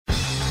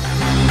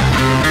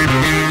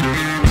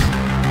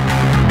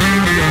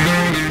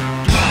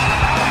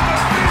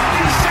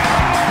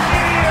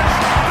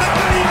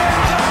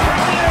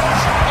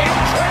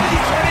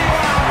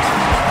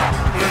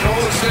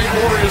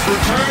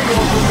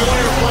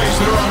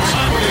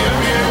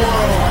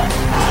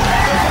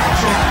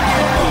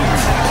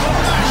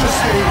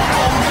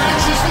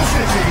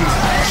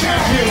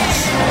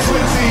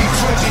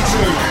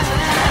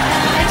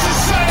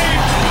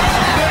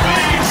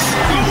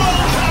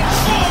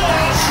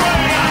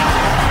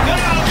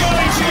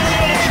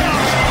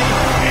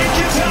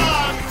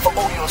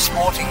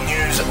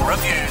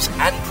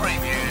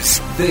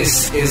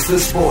This is the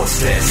Sports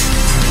Desk.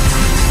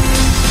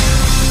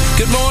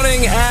 Good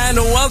morning and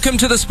welcome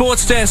to the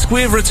Sports Desk.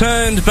 We've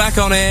returned back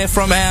on air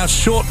from our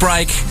short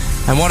break,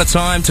 and what a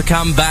time to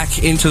come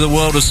back into the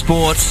world of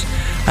sport.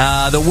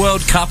 The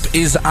World Cup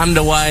is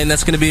underway, and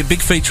that's going to be a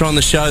big feature on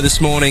the show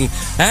this morning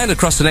and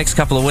across the next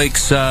couple of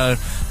weeks. So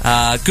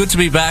good to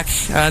be back.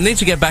 I need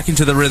to get back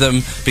into the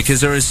rhythm because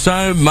there is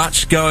so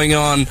much going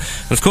on. And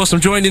of course,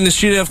 I'm joined in the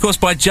studio, of course,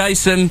 by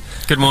Jason.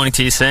 Good morning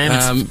to you,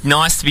 Sam. It's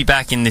nice to be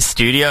back in this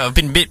studio. I've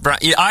been a bit...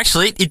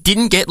 Actually, it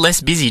didn't get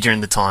less busy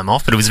during the time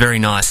off, but it was very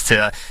nice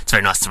to... It's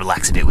very nice to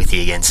relax a bit with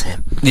you again,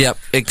 Sam. Yep,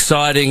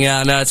 exciting.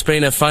 No, it's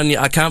been a fun...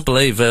 I can't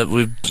believe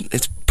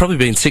it's probably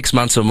been 6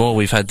 months or more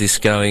we've had this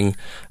going. It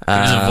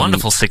was a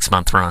wonderful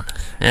 6-month run.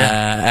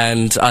 Yeah.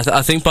 And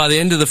I think by the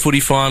end of the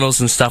footy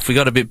finals and stuff, we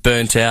got a bit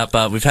burnt out,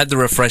 but we've had the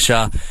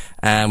refresher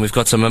and we've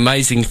got some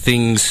amazing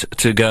things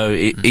to go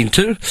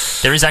into.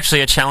 There is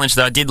actually a challenge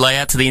that I did lay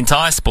out to the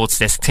entire Sports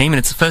Desk team, and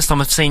it's the first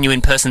time I've seen you in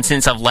person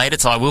since I've laid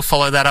it, so I will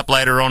follow that up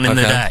later on in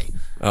the day.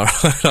 All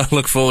right, I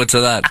look forward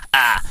to that.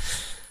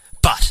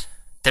 But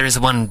there is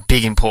one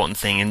big important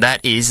thing, and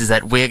that is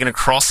that we're going to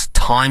cross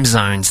time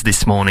zones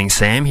this morning,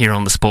 Sam, here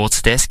on the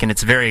Sports Desk, and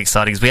it's very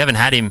exciting because we haven't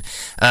had him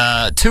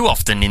too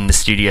often in the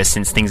studio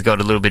since things got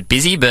a little bit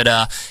busy, but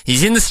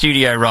he's in the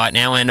studio right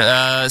now,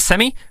 and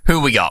Sammy, who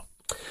we got?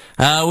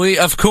 We,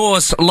 of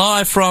course,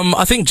 live from,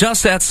 I think,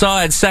 just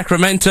outside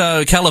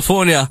Sacramento,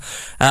 California,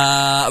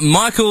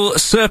 Michael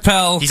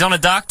Serpell. He's on a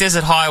dark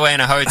desert highway in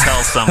a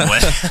hotel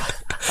somewhere.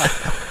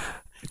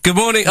 Good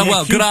morning.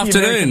 Good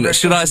afternoon,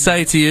 should I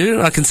say to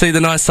you. I can see the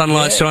nice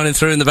sunlight shining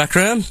through in the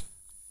background.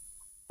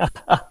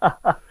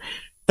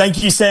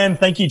 Thank you, Sam.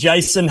 Thank you,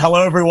 Jason.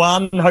 Hello,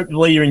 everyone.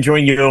 Hopefully you're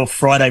enjoying your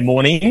Friday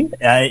morning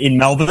in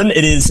Melbourne.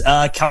 It is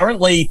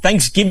currently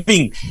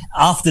Thanksgiving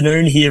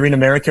afternoon here in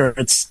America.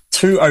 It's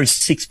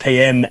 2:06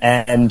 p.m.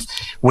 and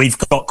we've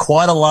got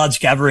quite a large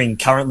gathering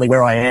currently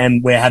where I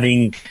am. We're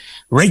having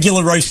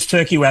regular roast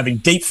turkey, we're having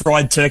deep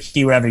fried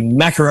turkey, we're having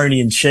macaroni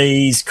and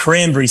cheese,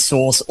 cranberry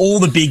sauce, all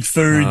the big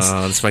foods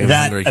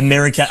that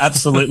America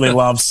absolutely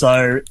loves.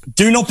 So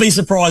do not be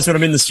surprised when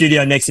I'm in the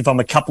studio next if I'm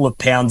a couple of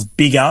pounds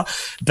bigger.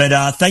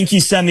 But thank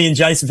you, Sammy and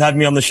Jason, for having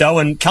me on the show,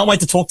 and can't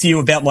wait to talk to you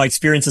about my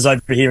experiences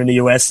over here in the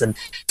US and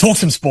talk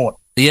some sport.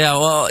 Yeah,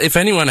 well, if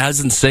anyone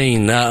hasn't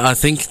seen, I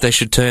think they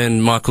should turn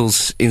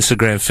Michael's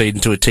Instagram feed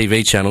into a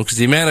TV channel because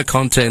the amount of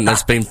content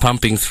that's been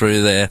pumping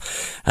through there.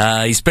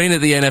 He's been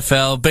at the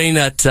NFL, been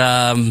at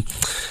some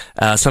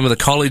of the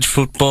college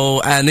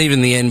football and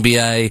even the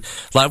NBA.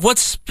 Like,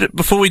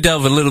 before we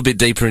delve a little bit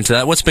deeper into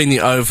that, what's been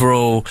the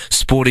overall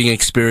sporting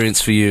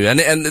experience for you? And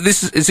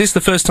is this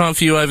the first time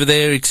for you over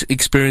there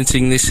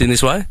experiencing this in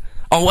this way?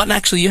 Oh, well,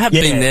 actually, you have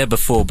been there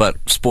before, but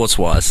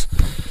sports-wise.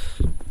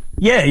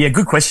 Yeah,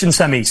 good question,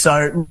 Sammy.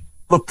 So,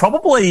 look,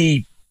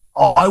 probably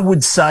I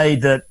would say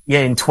that,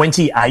 in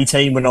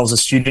 2018 when I was a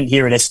student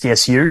here at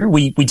SDSU,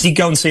 we did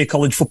go and see a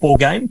college football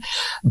game,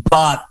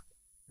 but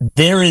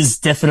there is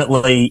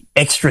definitely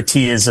extra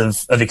tiers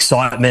of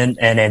excitement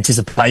and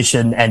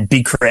anticipation and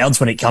big crowds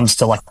when it comes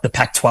to like the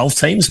Pac-12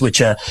 teams,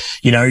 which are,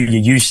 your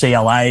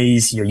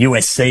UCLAs, your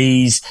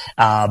USCs,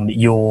 I'm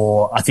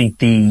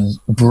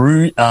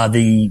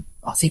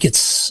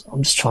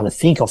just trying to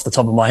think off the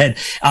top of my head.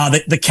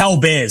 The Cal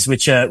Bears,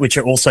 which are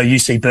also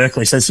UC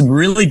Berkeley. So there's some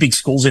really big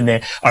schools in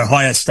there.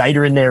 Ohio State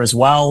are in there as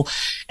well.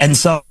 And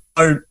so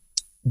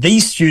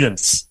these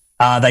students,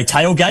 they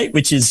tailgate,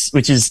 which is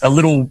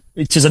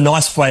a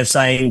nice way of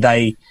saying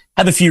they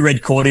have a few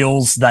red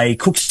cordials. They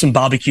cook some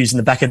barbecues in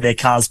the back of their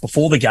cars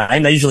before the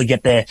game. They usually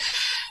get there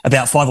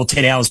about 5 or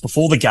 10 hours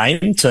before the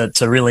game to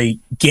really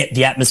get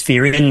the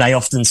atmosphere in. They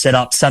often set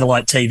up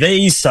satellite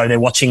TVs, so they're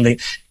watching the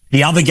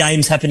other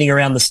games happening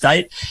around the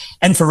state.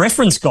 And for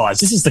reference,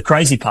 guys, this is the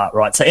crazy part,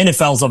 right? So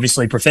NFL is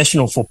obviously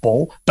professional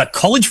football, but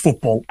college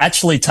football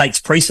actually takes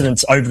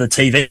precedence over the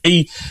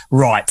TV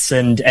rights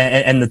and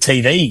the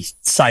TV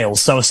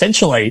sales. So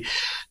essentially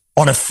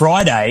on a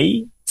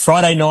Friday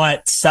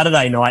night,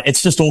 Saturday night,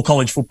 it's just all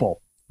college football.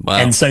 Wow.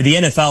 And so the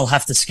NFL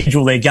have to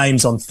schedule their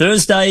games on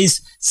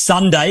Thursdays,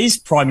 Sundays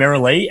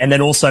primarily, and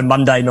then also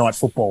Monday night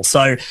football.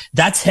 So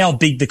that's how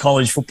big the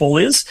college football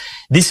is.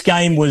 This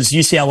game was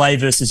UCLA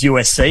versus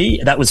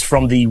USC. That was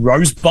from the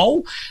Rose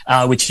Bowl,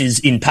 which is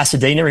in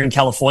Pasadena in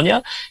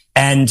California.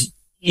 And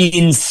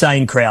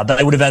insane crowd.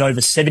 They would have had over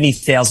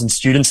 70,000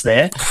 students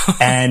there,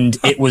 and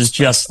it was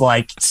just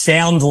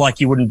sound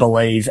like you wouldn't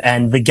believe.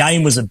 And the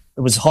game was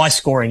high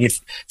scoring.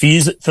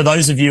 For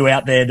those of you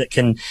out there that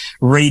can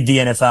read the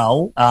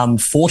NFL,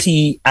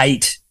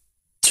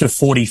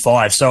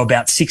 48-45. So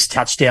about 6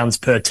 touchdowns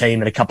per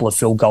team and a couple of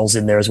field goals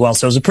in there as well.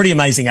 So it was a pretty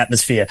amazing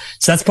atmosphere.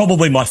 So that's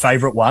probably my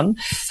favorite one.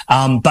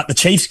 But the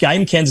Chiefs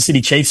game, Kansas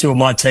City Chiefs, who are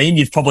my team,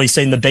 you've probably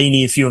seen the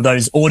beanie, a few of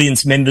those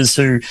audience members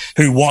who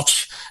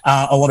watch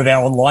a lot of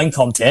our online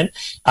content.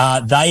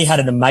 They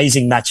had an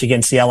amazing match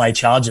against the LA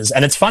Chargers.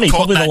 And it's funny, Caught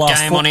probably that the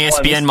last game on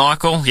ESPN,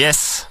 Michael.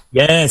 Yes.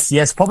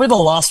 Yes. Probably the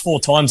last 4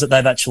 times that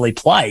they've actually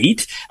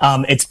played,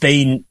 it's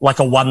been like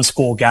a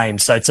 1-score game.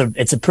 So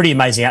it's a pretty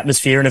amazing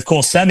atmosphere. And of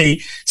course,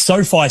 Sammy,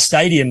 SoFi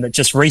Stadium that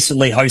just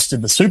recently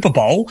hosted the Super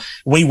Bowl,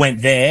 we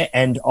went there,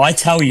 and I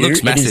tell you,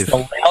 it is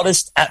the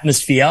loudest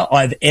atmosphere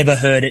I've ever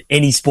heard at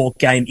any sport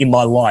game in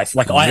my life.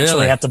 Like, I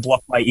actually had to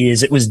block my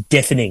ears. It was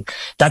deafening.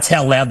 That's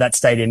how loud that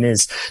stadium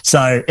is.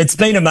 So it's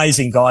been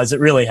amazing, guys. It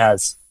really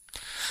has.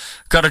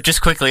 Got to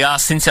just quickly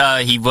ask, since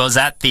he was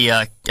at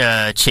the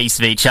Chiefs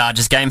v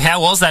Chargers game,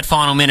 how was that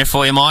final minute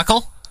for you,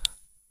 Michael?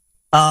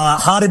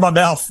 Heart in my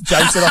mouth,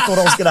 Jason. I thought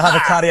I was going to have a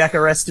cardiac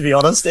arrest, to be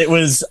honest. It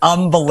was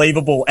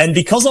unbelievable. And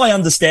because I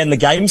understand the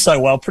game so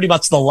well, pretty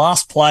much the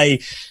last play,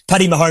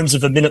 Patty Mahomes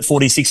with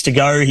 1:46 to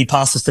go, he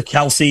passes to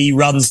Kelsey,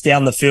 runs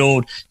down the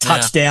field,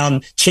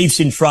 touchdown, Chiefs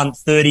in front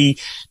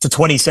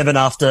 30-27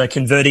 after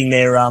converting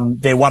their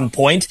 1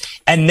 point.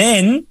 And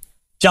then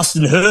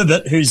Justin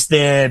Herbert, who's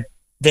their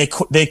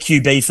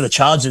QB for the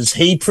Chargers,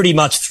 he pretty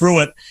much threw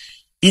it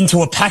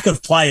into a pack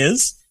of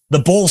players. The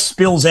ball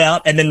spills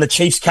out, and then the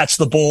Chiefs catch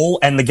the ball,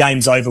 and the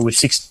game's over with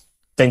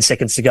 16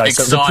 seconds to go. Exciting,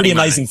 so it was a pretty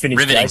amazing finish.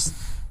 Riveting. Guys.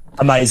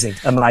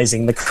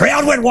 Amazing. The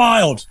crowd went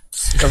wild.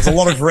 There was a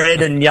lot of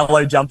red and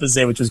yellow jumpers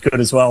there, which was good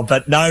as well.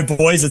 But no,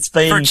 boys, it's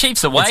been... For a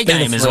Chiefs away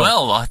game as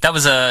well. It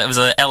was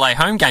a LA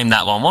home game,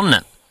 that one, wasn't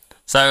it?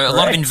 So a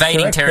lot of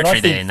invading territory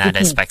there in that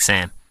aspect,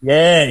 Sam.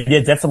 Yeah,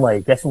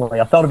 definitely.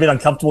 I felt a bit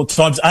uncomfortable at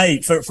times.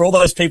 Hey, for all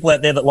those people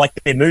out there that like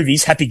their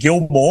movies, Happy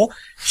Gilmore,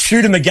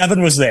 Shooter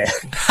McGavin was there.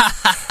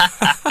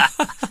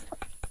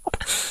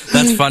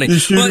 That's funny.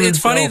 Well, it's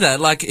funny that,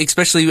 like,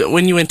 especially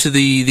when you went to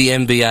the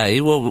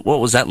NBA, what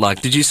was that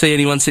like? Did you see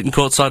anyone sitting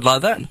courtside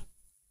like that?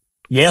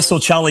 Yeah, I saw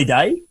Charlie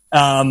Day,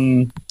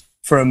 from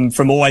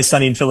Always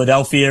Sunny in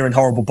Philadelphia and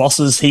Horrible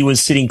Bosses. He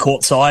was sitting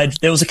courtside.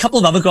 There was a couple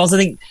of other guys, I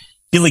think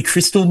Billy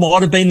Crystal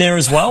might have been there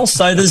as well.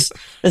 So there's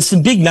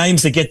some big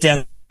names that get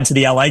down to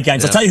the LA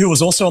games. Yeah. I'll tell you who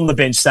was also on the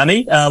bench,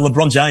 Sammy,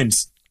 LeBron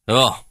James.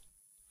 Oh.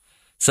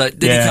 So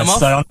did he come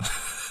off?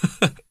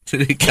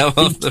 Did he come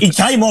off? He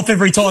came off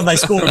every time they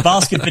scored a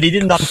basket, but he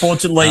didn't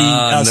unfortunately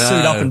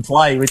suit up and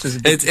play, which is a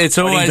bit it's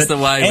always the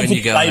way when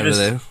you go over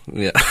there.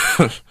 Yeah.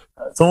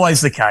 It's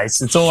always the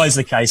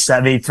case.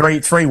 Sammy,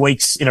 three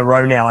weeks in a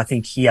row now, I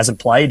think he hasn't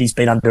played. He's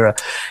been under an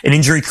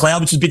injury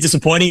cloud, which is a bit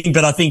disappointing.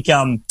 But I think,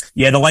 the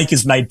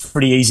Lakers made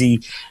pretty easy,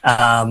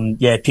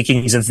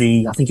 pickings of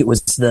I think it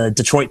was the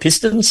Detroit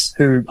Pistons,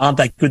 who aren't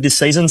that good this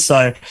season.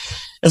 So it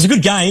was a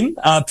good game,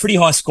 pretty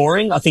high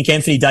scoring. I think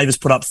Anthony Davis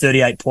put up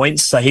 38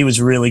 points, so he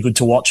was really good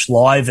to watch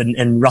live.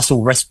 And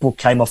Russell Westbrook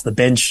came off the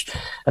bench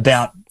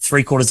about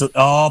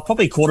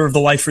probably a quarter of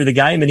the way through the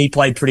game, and he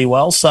played pretty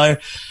well. So,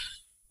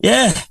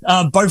 yeah,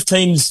 both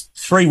teams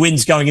 3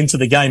 wins going into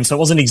the game, so it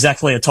wasn't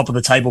exactly a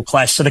top-of-the-table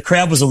clash. So the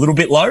crowd was a little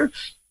bit low,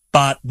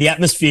 but the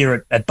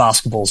atmosphere at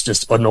basketball is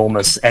just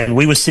enormous. And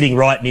we were sitting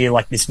right near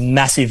like this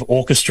massive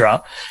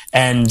orchestra,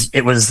 and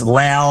it was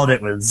loud,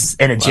 it was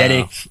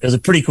energetic. Wow. It was a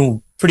pretty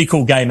cool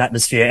game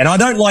atmosphere. And I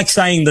don't like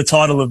saying the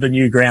title of the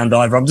new ground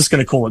either. I'm just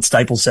going to call it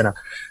Staples Center.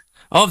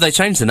 Oh, they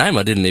changed the name.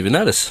 I didn't even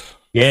notice.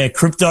 Yeah,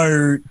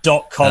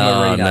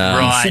 Crypto.com Arena. No.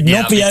 You should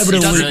not be able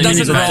to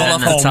doesn't roll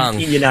off the tongue.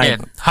 In your name.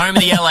 Yeah. Home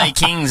of the LA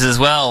Kings as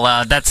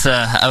well. That's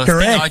a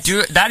correct.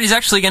 thing that is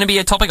actually going to be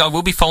a topic I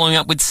will be following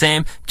up with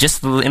Sam in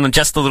just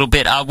a little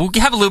bit. We'll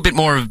have a little bit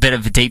more of a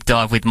deep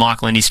dive with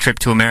Michael and his trip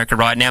to America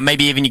right now.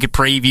 Maybe even you could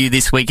preview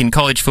this week in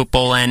college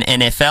football and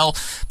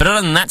NFL. But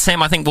other than that,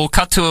 Sam, I think we'll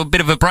cut to a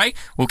bit of a break.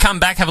 We'll come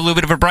back, have a little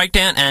bit of a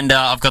breakdown, and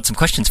I've got some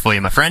questions for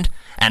you, my friend.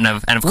 And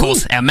of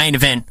course, our main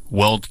event,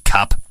 World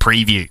Cup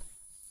preview.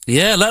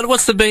 Yeah, lad,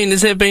 has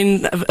there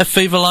been a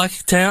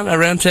fever-like town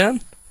around town?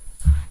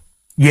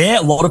 Yeah,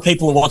 a lot of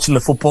people are watching the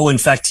football. In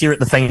fact, here at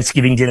the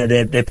Thanksgiving dinner,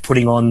 they're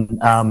putting on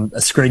a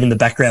screen in the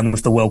background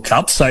with the World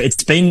Cup. So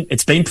it's been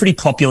pretty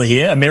popular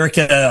here.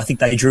 America, I think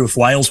they drew with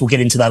Wales. We'll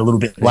get into that a little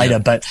bit later.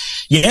 But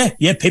yeah,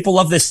 people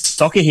love their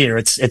soccer here.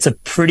 It's a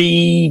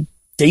pretty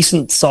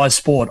decent sized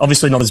sport.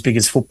 Obviously not as big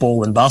as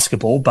football and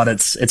basketball, but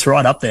it's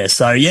right up there.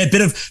 So yeah,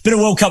 bit of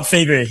World Cup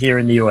fever here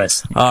in the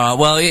US.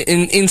 Well,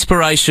 in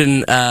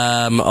inspiration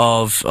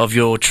of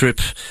your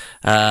trip,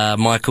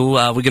 Michael,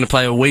 we're going to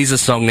play a Weezer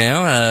song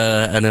now,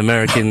 an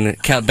American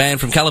band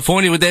from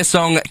California with their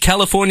song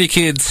California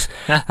Kids.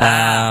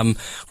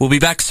 We'll be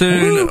back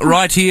soon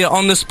right here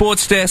on the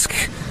Sports Desk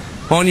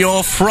on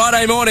your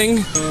Friday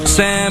morning.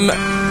 Sam,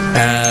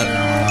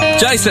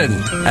 Jason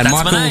and That's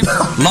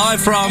Michael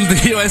live from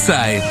the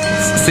USA.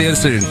 See you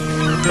soon.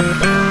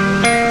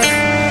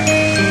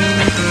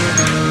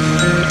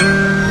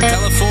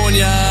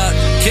 California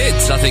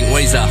Kids, I think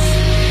Weezer.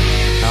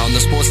 On the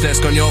Sports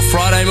Desk on your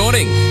Friday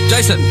morning.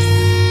 Jason.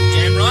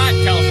 Damn right,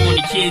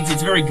 California Kids.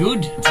 It's very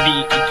good to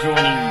be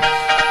joining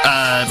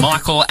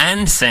Michael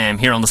and Sam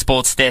here on the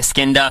Sports Desk,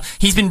 and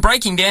he's been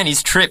breaking down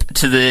his trip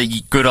to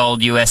the good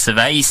old US of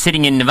A. He's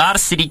sitting in Nevada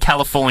City,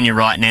 California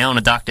right now on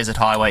a dark desert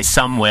highway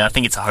somewhere. I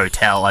think it's a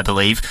hotel, I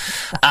believe.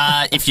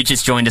 If you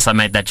just joined us, I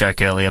made that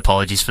joke earlier.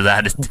 Apologies for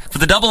that, for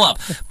the double up.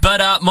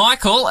 But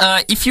Michael,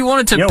 if you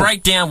wanted to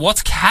break down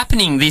what's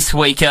happening this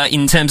week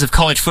in terms of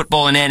college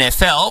football and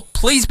NFL,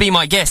 please be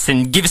my guest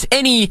and give us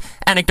any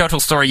anecdotal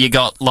story you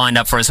got lined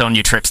up for us on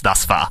your trips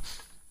thus far.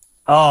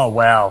 Oh,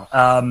 wow.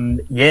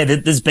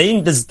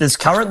 There's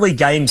currently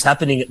games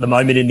happening at the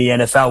moment in the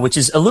NFL, which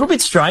is a little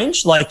bit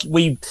strange. Like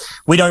we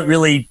don't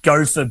really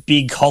go for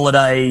big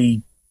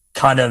holiday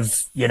kind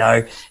of,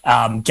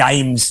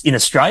 games in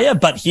Australia,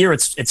 but here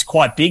it's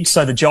quite big.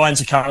 So the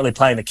Giants are currently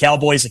playing the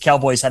Cowboys. The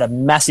Cowboys had a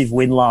massive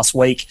win last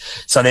week,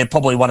 so they're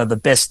probably one of the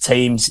best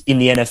teams in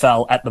the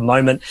NFL at the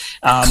moment.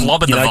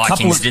 Clobbered the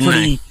Vikings, didn't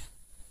they?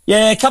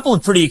 Yeah, a couple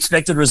of pretty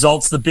expected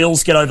results. The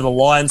Bills get over the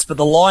Lions, but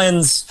the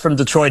Lions from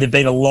Detroit have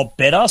been a lot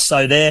better.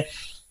 So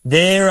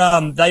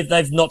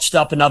they've notched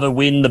up another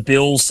win, the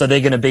Bills, so they're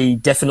going to be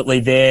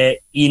definitely there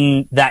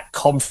in that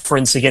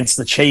conference against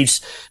the Chiefs.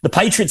 The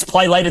Patriots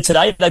play later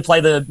today. They play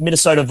the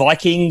Minnesota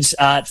Vikings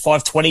at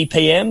 5:20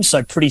 p.m.,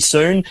 so pretty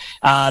soon.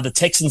 The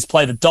Texans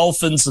play the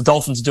Dolphins. The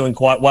Dolphins are doing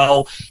quite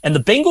well. And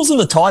the Bengals and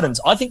the Titans,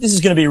 I think this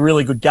is going to be a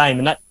really good game,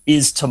 and that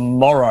is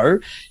tomorrow.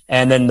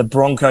 And then the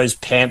Broncos,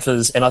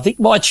 Panthers, and I think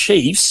my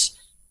Chiefs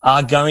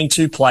are going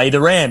to play the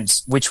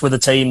Rams, which were the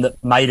team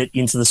that made it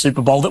into the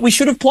Super Bowl that we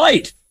should have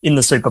played in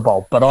the Super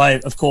Bowl. But I,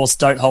 of course,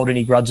 don't hold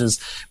any grudges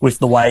with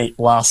the way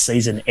last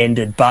season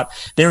ended. But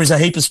there is a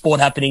heap of sport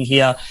happening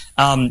here.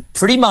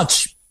 Pretty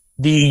much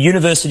the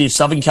University of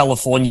Southern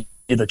California,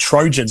 the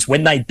Trojans,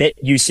 when they bet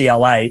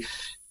UCLA,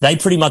 they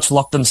pretty much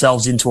locked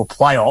themselves into a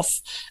playoff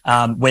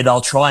where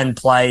they'll try and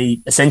play,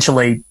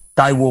 essentially,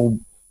 they will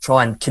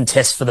try and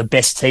contest for the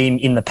best team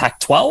in the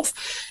Pac-12.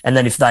 And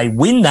then if they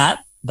win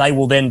that, they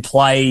will then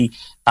play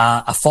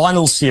a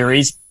final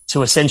series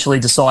to essentially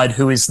decide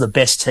who is the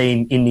best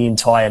team in the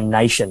entire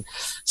nation.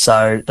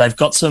 So they've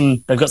got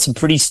some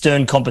pretty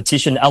stern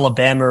competition.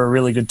 Alabama are a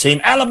really good team.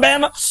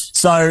 Alabama!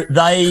 So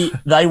they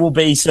will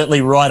be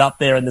certainly right up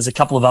there. And there's a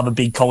couple of other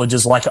big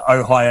colleges like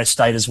Ohio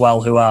State as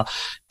well who are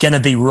going to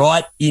be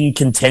right in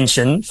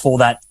contention for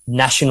that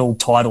national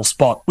title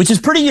spot, which is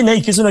pretty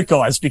unique, isn't it,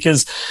 guys?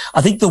 Because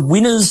I think the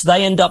winners,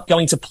 they end up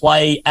going to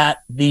play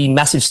at the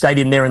massive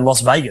stadium there in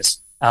Las Vegas.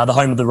 The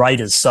home of the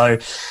Raiders. So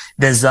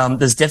there's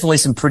definitely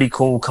some pretty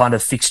cool kind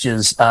of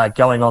fixtures,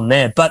 going on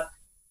there. But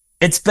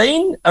it's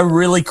been a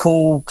really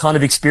cool kind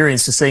of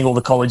experience to seeing all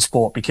the college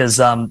sport because,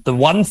 the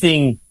one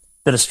thing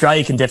that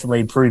Australia can definitely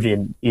improve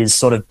in is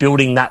sort of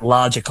building that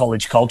larger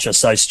college culture.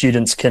 So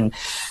students can,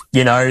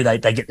 they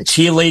get the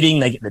cheerleading,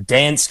 they get the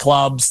dance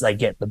clubs, they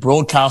get the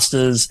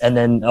broadcasters, and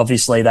then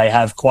obviously they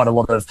have quite a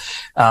lot of,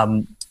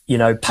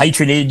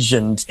 patronage,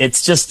 and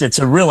it's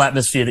a real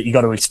atmosphere that you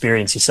got to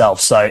experience yourself.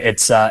 So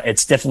it's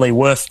definitely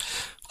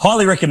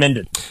highly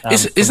recommended.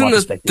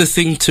 Isn't the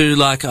thing too,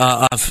 like,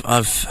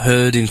 I've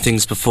heard in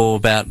things before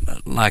about,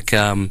 like,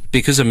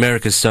 because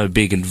America's so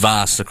big and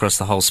vast across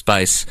the whole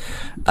space,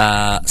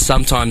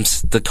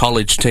 sometimes the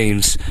college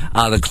teams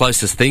are the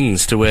closest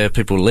things to where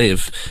people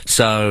live.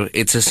 So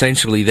it's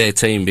essentially their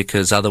team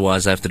because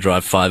otherwise they have to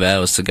drive 5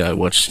 hours to go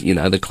watch,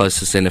 the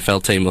closest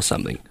NFL team or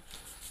something.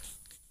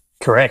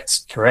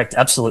 Correct.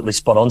 Absolutely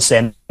spot on,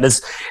 Sam.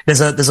 There's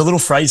a little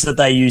phrase that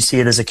they use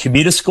here. There's a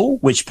commuter school,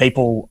 which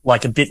people,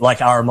 like a bit like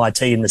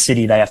RMIT in the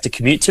city, they have to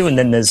commute to. And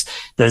then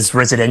there's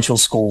residential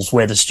schools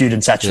where the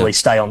students actually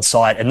stay on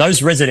site. And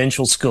those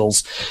residential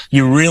schools,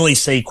 you really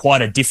see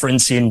quite a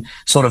difference in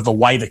sort of the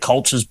way the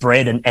culture's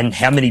bred and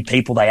how many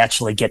people they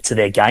actually get to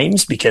their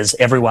games, because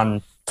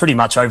everyone pretty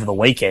much over the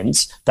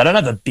weekends, they don't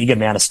have a big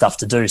amount of stuff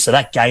to do. So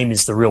that game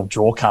is the real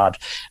draw card,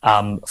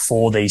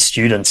 for these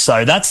students.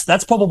 So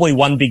that's probably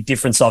one big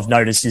difference I've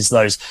noticed is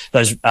those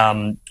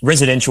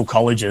residential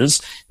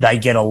colleges, they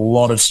get a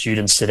lot of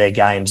students to their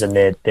games and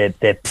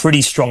they're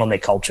pretty strong on their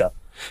culture.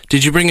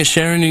 Did you bring a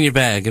Sharon in your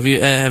bag? Have you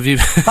been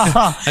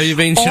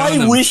showing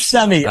them? I wish,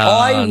 Sammy.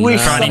 I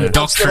wish Trying to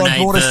indoctrinate I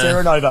brought a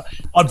Sharon over.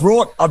 I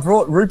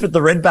brought Rupert the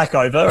Redback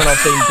over, and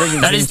I've been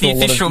bringing. That is the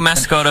official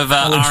mascot of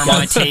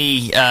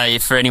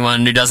RMIT. For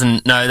anyone who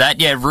doesn't know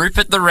that,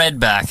 Rupert the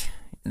Redback.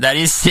 That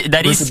is. You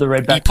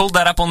pulled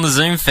that up on the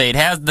Zoom feed.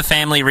 How did the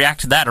family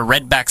react to that? A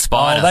redback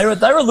spider? Oh,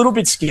 they were a little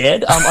bit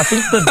scared. I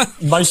think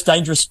the most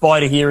dangerous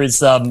spider here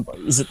is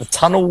it the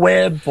tunnel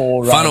web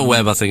or funnel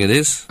web? I think it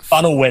is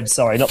funnel web.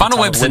 Sorry, not funnel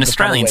web's an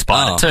Australian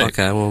spider too.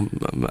 Okay, well,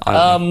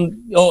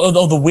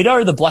 or the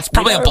widow, the black.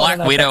 Probably a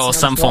black widow or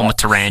some form of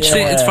tarantula.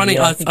 See, it's funny.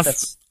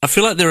 I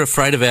feel like they're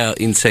afraid of our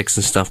insects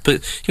and stuff,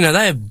 but they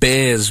have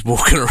bears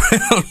walking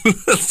around.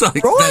 It's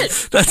like,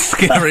 right. That's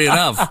scary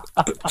enough.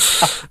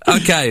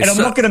 Okay, and I'm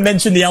not going to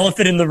mention the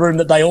elephant in the room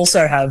that they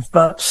also have,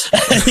 but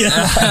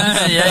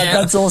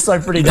that's also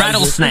pretty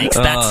dangerous. Rattlesnakes.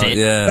 That's it.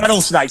 Yeah.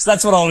 Rattlesnakes.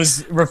 That's what I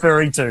was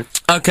referring to.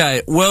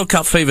 Okay, World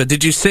Cup fever.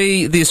 Did you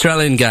see the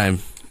Australian game?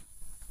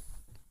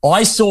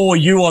 I saw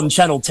you on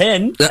Channel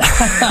 10.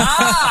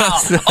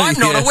 I'm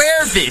not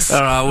aware of this.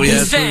 All right,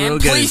 Sam,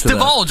 please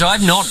divulge.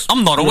 I'm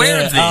not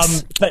aware of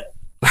this.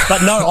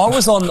 But no, I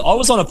was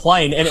on a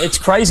plane, and it's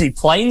crazy.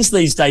 Planes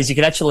these days, you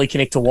can actually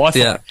connect to Wi-Fi.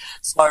 Yeah.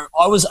 So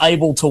I was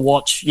able to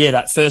watch,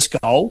 that first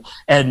goal,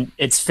 and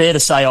it's fair to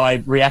say I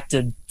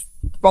reacted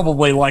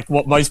probably like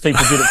what most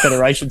people did at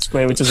Federation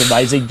Square, which is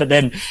amazing. But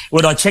then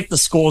when I checked the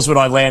scores when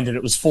I landed,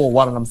 it was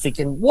 4-1, and I'm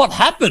thinking, what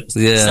happened?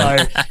 Yeah.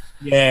 So,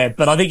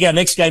 but I think our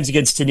next game's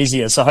against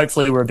Tunisia, so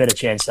hopefully we're a better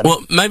chance.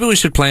 Well, maybe we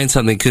should plan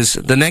something, because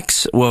the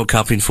next World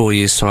Cup in 4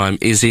 years' time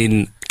is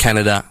in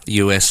Canada,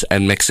 US,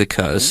 and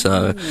Mexico.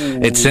 So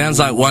it sounds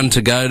like one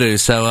to go to.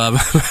 So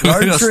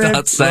maybe I'll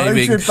start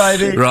saving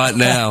right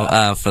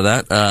now for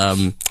that.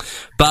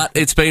 But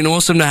it's been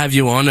awesome to have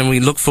you on, and we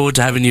look forward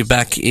to having you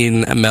back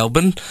in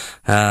Melbourne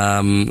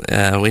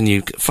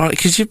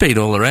because you've been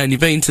all around.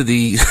 You've been to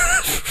the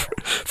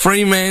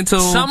Fremantle.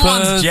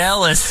 Someone's Perth.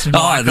 jealous,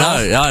 Michael.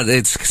 Oh, no,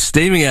 it's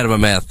steaming out of my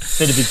mouth.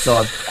 Been a big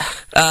time.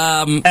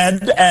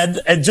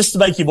 And just to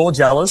make you more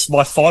jealous,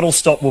 my final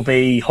stop will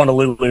be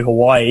Honolulu,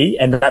 Hawaii,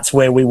 and that's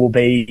where we will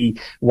be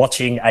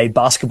watching a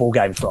basketball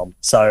game from.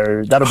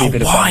 So that'll be a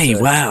bit of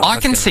fun. Wow. I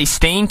can see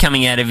steam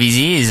coming out of his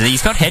ears.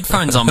 He's got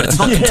headphones on, but it's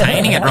not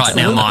containing it right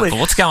now, Michael.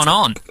 What's going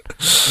on?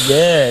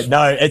 Yeah,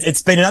 no,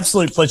 it's been an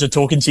absolute pleasure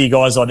talking to you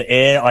guys on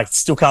air. I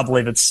still can't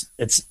believe it's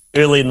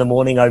early in the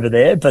morning over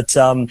there, but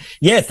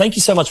thank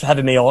you so much for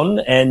having me on,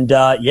 and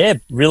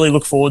really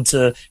look forward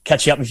to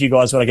catching up with you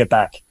guys when I get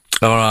back.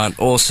 All right,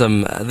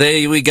 awesome.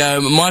 There we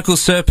go. Michael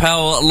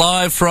Serpell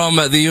live from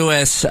the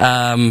US. Check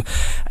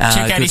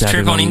out his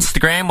trip on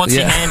Instagram. What's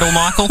your handle,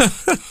 Michael?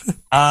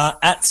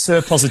 At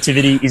Sir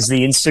Positivity is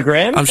the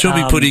Instagram. I'm sure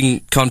we'll be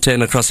putting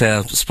content across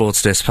our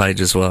Sports Desk page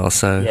as well.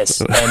 So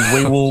yes,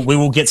 and we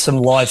will get some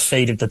live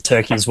feed of the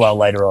turkey as well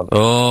later on.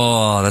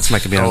 Oh, that's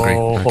making me hungry.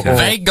 Okay.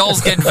 Vague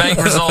goals get vague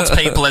results,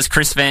 people, as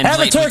Chris Van Vliet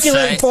would say. Have a turkey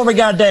leg for me,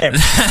 goddamn.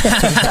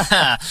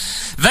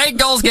 Vague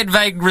goals get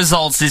vague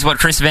results is what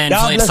Chris Van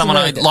Vliet, someone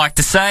I'd like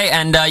to say,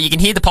 and you can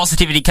hear the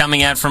positivity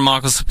coming out from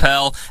Michael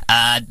Serpell.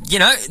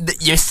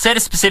 You set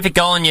a specific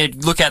goal and you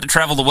look out to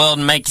travel the world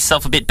and make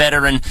yourself a bit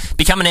better and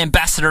become an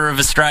ambassador of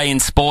Australian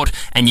sport,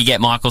 and you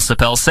get Michael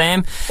Serpell.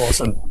 Sam,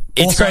 awesome.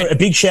 Also, a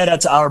big shout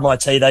out to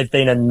RMIT. They've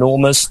been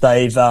enormous.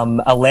 They've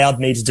allowed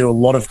me to do a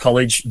lot of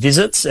college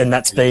visits, and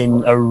that's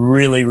been a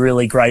really,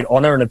 really great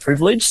honour and a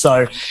privilege.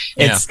 So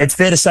it's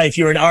fair to say, if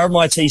you're an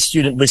RMIT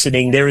student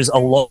listening, there is a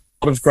lot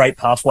of great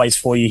pathways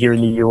for you here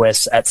in the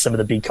US at some of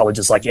the big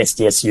colleges like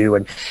SDSU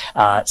and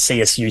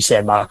CSU,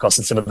 San Marcos,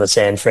 and some of the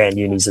San Fran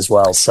unis as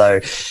well. So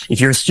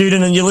if you're a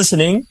student and you're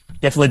listening,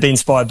 definitely be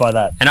inspired by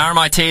that. And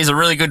RMIT is a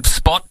really good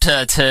spot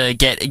to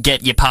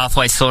get your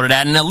pathway sorted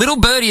out. And a little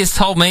birdie has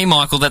told me,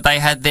 Michael, that they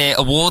had their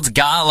awards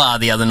gala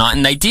the other night,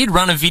 and they did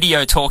run a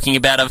video talking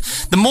about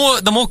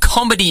the more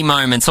comedy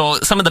moments or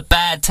some of the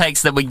bad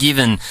takes that were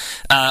given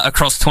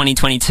across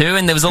 2022.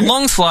 And there was a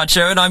long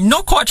slideshow, and I'm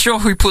not quite sure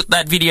who put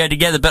that video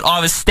together, but I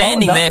was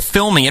standing there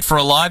filming it for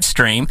a live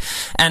stream,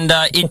 and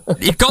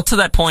it got to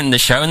that point in the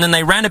show, and then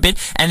they ran a bit,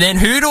 and then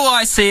who do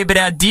I see but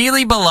our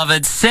dearly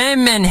beloved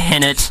Sam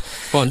Menhennet,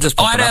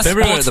 Idaho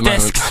Sports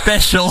Desk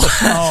special.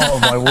 Oh,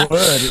 my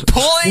word.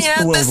 Pulling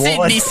out the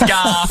Sydney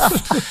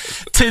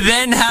scarf to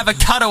then have a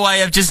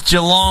cutaway of just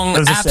Geelong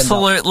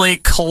absolutely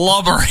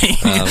clobbering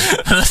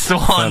the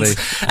Swans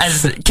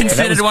as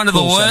considered one of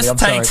the worst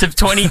takes of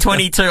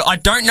 2022. I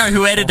don't know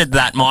who edited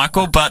that,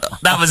 Michael, but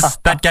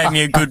that gave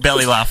me a good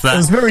belly laugh. It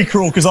was very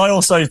cruel because I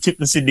also tipped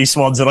the Sydney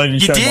Swans and I didn't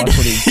show my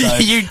footage. So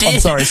you did. I'm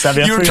sorry,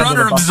 Sammy. You were trying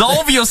to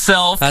absolve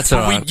yourself. That's all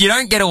right. You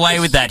don't get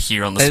away with that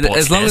here on the Sports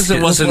As long as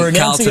it wasn't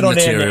Carlton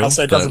material. Now,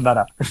 so it doesn't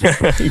matter.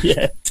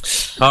 Yeah.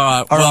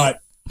 All right.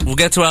 We'll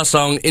get to our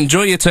song.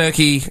 Enjoy your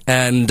turkey,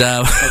 and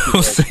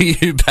we'll see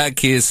you back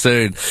here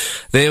soon.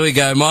 There we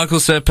go. Michael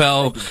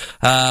Serpell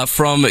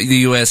from the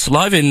US,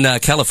 live in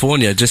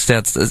California, just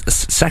out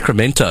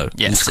Sacramento.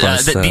 Yes,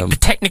 the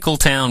technical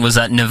town was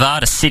at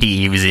Nevada City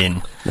he was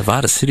in.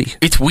 Nevada City.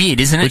 It's weird,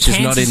 isn't it? Which is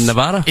not in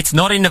Nevada? It's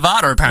not in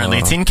Nevada, apparently.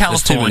 It's in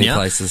California. There's too many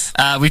places.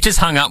 We've just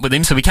hung up with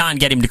him, so we can't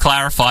get him to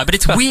clarify, but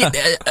it's weird.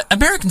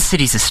 American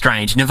cities are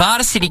strange.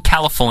 Nevada City,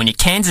 California,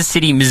 Kansas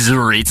City,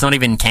 Missouri. It's not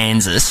even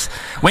Kansas.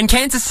 When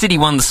Kansas City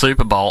won the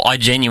Super Bowl, I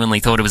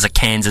genuinely thought it was a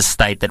Kansas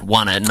state that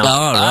won it. And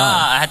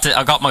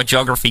I got my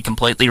geography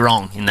completely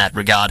wrong in that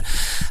regard.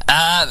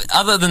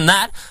 Other than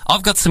that,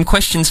 I've got some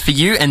questions for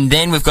you, and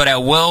then we've got our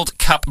World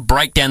Cup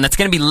breakdown that's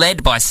going to be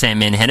led by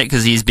Sam Menhennet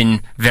because he's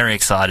been very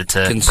excited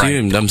to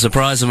consumed. I'm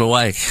surprised I'm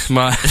awake.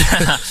 My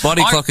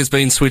body clock has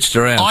been switched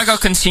around. I got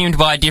consumed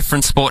by a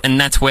different sport, and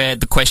that's where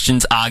the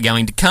questions are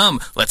going to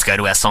come. Let's go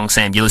to our song,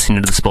 Sam. You're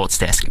listening to the Sports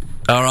Desk.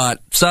 All right.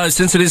 So,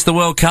 since it is the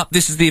World Cup,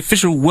 this is the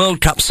official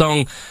World Cup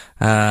song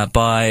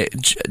by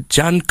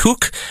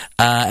Jungkook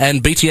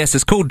and BTS.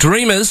 It's called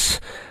Dreamers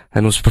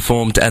and was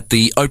performed at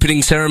the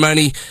opening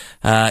ceremony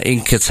in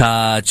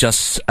Qatar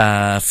just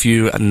a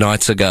few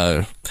nights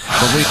ago.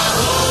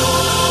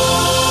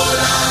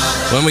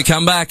 When we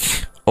come back,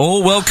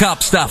 all World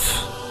Cup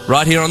stuff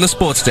right here on the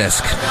Sports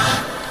Desk.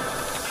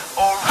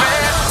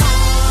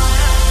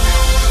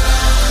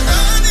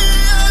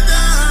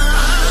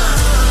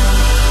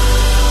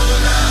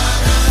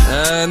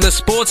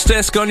 Sports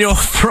Desk on your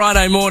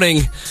Friday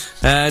morning.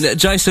 And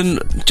Jason,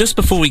 just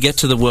before we get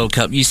to the World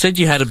Cup, you said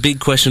you had a big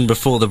question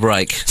before the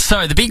break.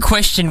 So the big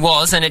question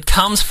was, and it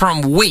comes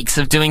from weeks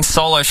of doing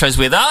solo shows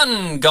with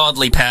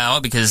ungodly power,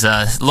 because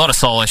a lot of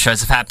solo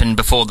shows have happened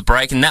before the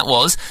break, and that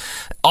was,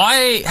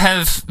 I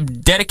have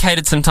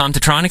dedicated some time to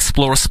try and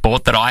explore a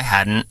sport that I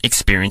hadn't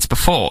experienced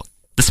before.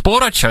 The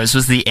sport I chose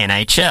was the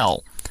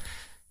NHL.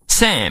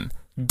 Sam,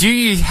 do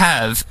you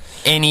have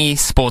any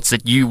sports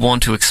that you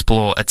want to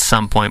explore at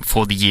some point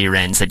before the year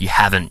ends that you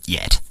haven't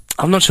yet?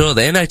 I'm not sure.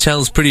 The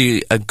NHL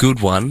is a good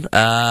one,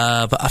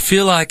 but I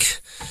feel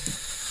like...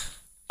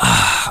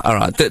 all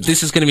right,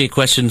 this is going to be a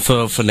question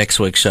for next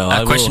week's show.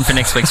 For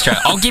next week's show.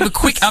 I'll give a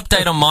quick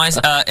update on my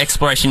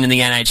exploration in the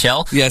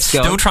NHL. Yes,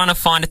 Still trying to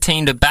find a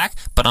team to back,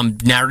 but I'm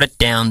narrowed it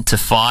down to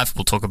 5.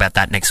 We'll talk about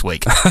that next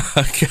week.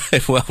 Okay,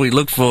 well, we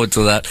look forward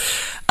to that.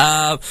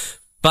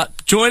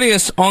 But joining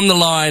us on the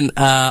line,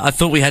 I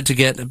thought we had to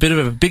get a bit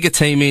of a bigger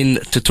team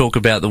in to talk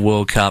about the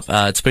World Cup.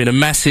 It's been a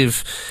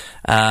massive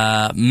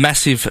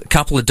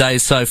couple of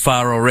days so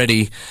far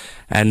already,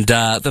 and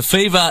the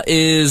fever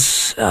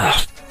is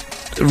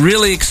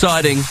really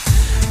exciting.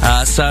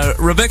 So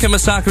Rebecca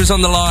Masaka is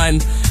on the line,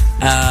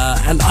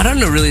 and I don't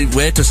know really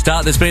where to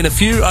start. There's been a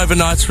few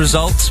overnight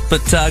results,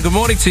 but good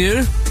morning to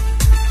you.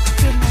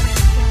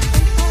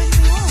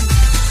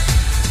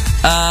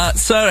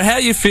 So how are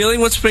you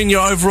feeling? What's been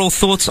your overall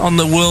thoughts on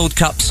the World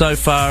Cup so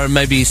far, and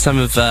maybe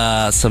some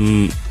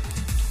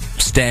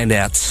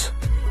standouts?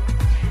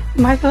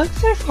 My thoughts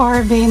so far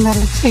have been that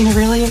it's been a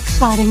really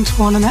exciting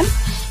tournament.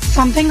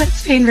 Something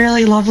that's been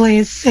really lovely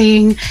is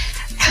seeing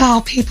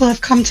how people have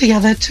come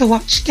together to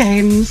watch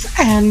games,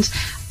 and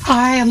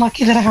I am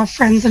lucky that I have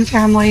friends and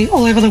family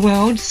all over the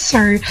world,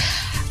 so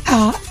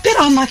a bit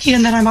unlucky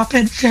in that I'm up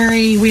at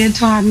very weird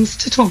times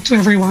to talk to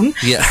everyone.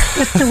 Yeah.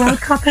 But the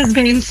World Cup has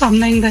been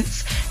something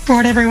that's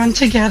brought everyone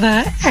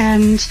together,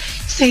 and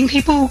seeing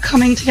people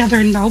coming together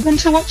in Melbourne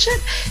to watch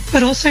it,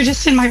 but also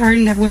just in my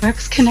own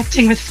networks,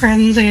 connecting with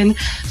friends in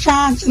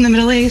France, in the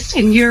Middle East,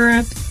 in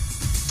Europe,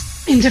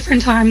 in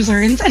different time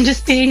zones, and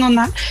just being on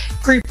that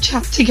group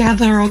chat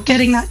together or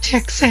getting that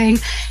text saying,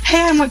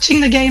 hey, I'm watching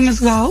the game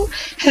as well,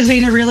 has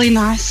been a really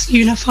nice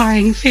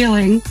unifying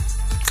feeling.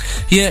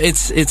 Yeah,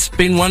 it's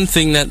been one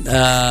thing that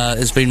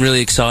has been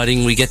really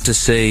exciting. We get to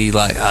see,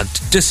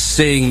 just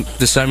seeing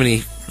there's so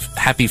many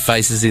happy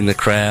faces in the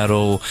crowd,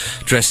 all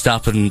dressed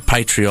up and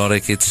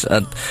patriotic. It's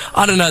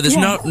I don't know, there's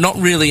not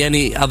really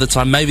any other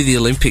time, maybe the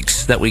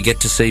Olympics, that we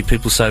get to see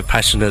people so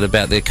passionate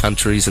about their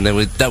countries, and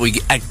that we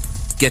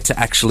get to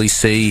actually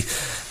see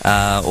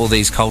all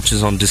these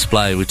cultures on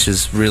display, which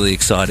is really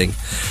exciting.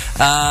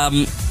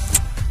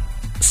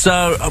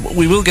 So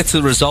we will get to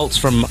the results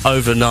from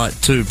overnight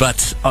too,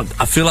 but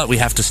I feel like we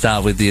have to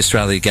start with the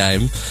Australia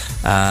game.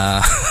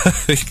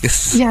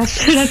 Yes,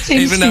 that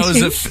seems even though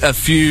it was a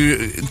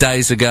few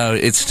days ago,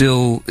 it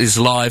still is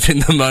live in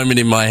the moment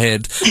in my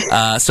head.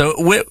 So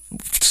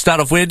start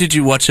off, where did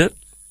you watch it?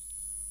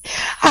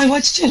 I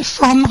watched it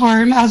from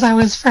home as I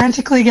was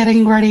frantically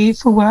getting ready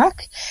for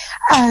work,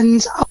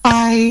 and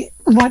I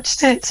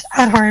watched it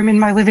at home in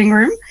my living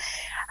room.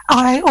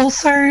 I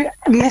also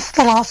missed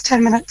the last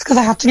 10 minutes because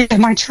I had to get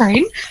my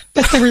train,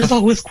 but the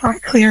result was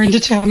quite clear and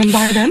determined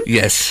by then.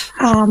 Yes.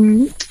 I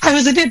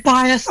was a bit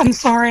biased. I'm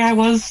sorry. I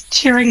was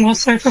cheering more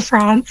so for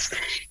France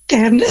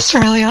than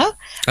Australia,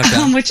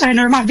 okay. Which I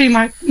know might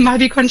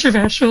be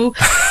controversial,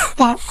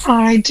 but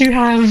I do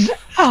have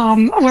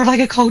more of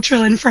like a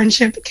cultural and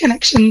friendship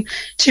connection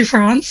to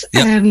France.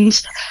 Yep.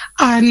 And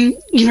I'm,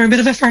 a bit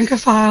of a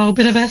Francophile, a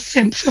bit of a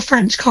simp for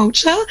French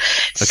culture. Okay.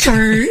 So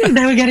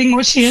they were getting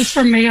more cheers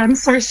from me. I'm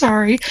so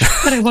sorry.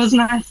 But it was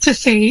nice to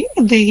see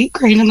the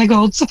green and the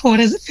gold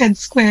supporters at Fed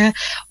Square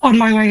on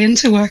my way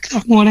into work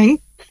that morning.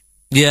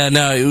 Yeah,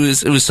 no, it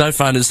was so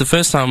fun. It was the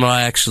first time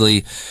I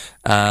actually,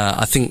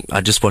 I think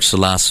I just watched the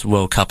last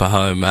World Cup at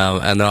home,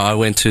 and I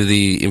went to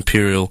the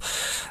Imperial,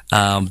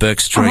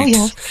 Burke Street,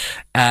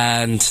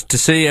 and to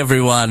see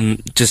everyone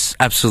just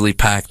absolutely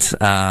packed,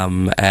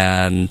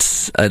 and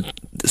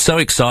so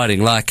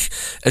exciting. Like,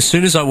 as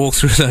soon as I walked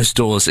through those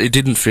doors, it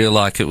didn't feel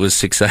like it was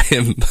 6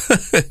 a.m.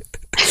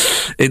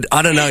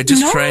 I don't know, it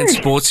just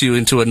transports you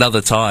into another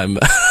time.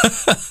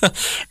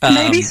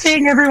 Maybe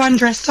seeing everyone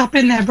dressed up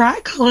in their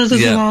bright colours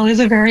as well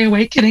is a very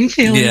awakening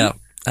feeling. Yeah.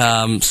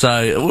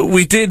 So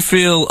we did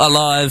feel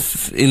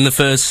alive in the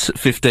first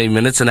 15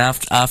 minutes, and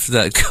after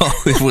that goal,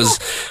 it was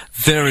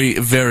very,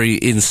 very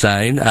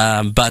insane.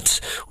 But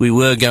we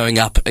were going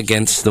up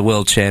against the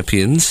world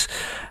champions,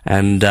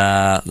 and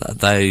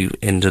they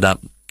ended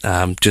up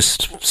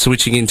just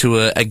switching into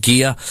a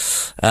gear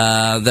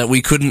that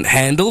we couldn't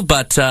handle,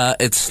 but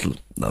it's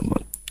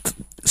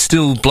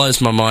still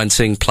blows my mind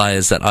seeing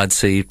players that I'd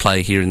see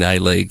play here in the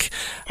A-League.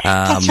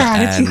 That's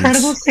right. It's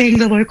incredible seeing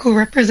the local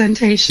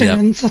representation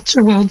on such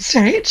a world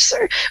stage, so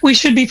we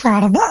should be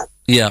proud of that.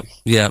 Yeah.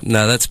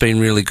 No, that's been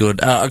really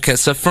good. Okay,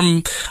 so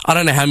I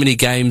don't know how many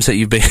games that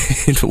you've been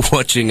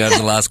watching over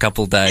the last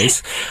couple of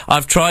days.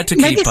 I've tried to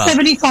keep up.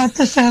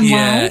 75%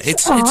 Yeah, live.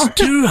 it's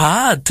too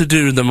hard to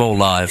do them all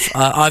live.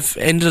 I've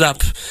ended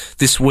up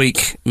this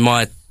week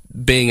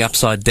being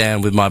upside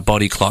down with my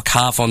body clock,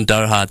 half on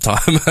Doha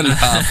time and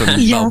half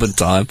on Melbourne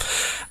time.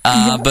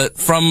 But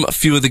from a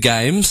few of the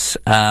games,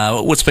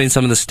 what's been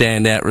some of the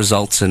standout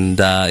results and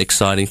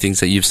exciting things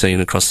that you've seen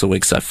across the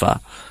week so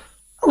far?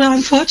 Well,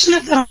 I'm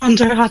fortunate that on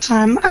Doha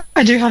time,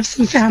 I do have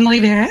some family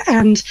there,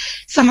 and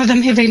some of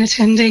them have been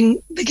attending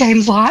the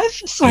games live.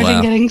 So I've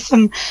been getting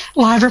some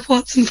live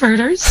reports and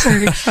photos. So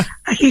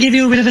I can give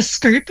you a bit of a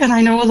scoop, and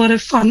I know a lot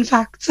of fun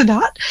facts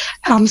about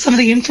some of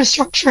the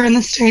infrastructure in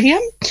the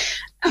stadium.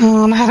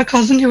 I have a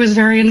cousin who was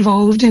very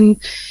involved in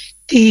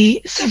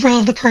several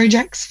of the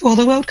projects for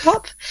the World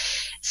Cup.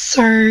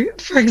 So,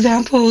 for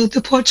example, the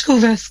Portugal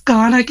versus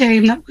Ghana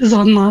game that was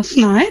on last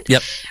night,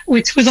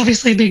 which was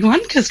obviously a big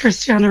one because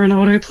Cristiano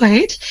Ronaldo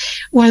played,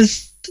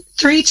 was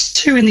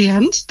 3-2 in the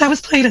end. That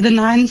was played at the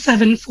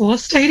 974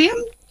 stadium,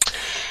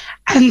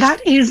 and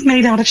that is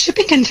made out of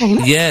shipping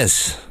containers.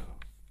 Yes.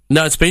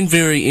 No, it's been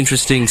very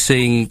interesting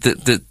seeing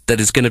that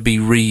it's going to be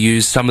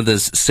reused. Some of the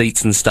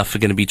seats and stuff are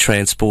going to be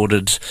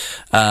transported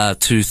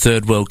to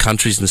third world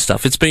countries and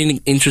stuff. It's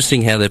been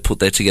interesting how they put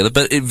that together,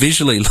 but it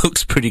visually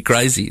looks pretty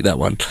crazy, that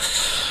one.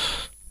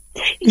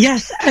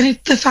 Yes, and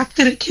the fact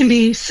that it can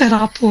be set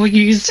up or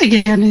used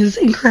again is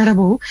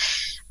incredible.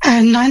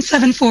 And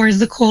 974 is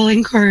the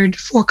calling code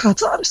for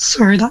Qatar,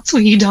 so that's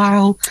where you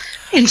dial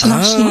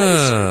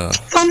internationally.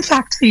 Fun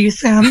fact for you,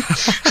 Sam.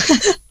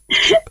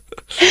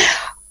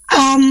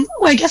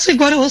 Well, I guess we've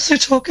got to also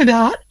talk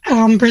about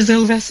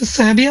Brazil versus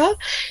Serbia.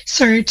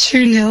 So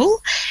 2-0.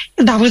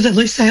 That was at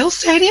Lusail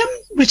Stadium,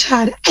 which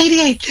had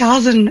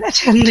 88,000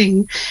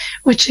 attending,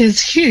 which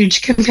is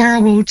huge,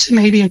 comparable to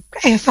maybe an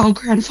AFL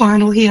Grand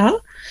Final here.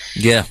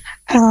 Yeah.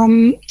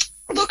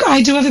 Look,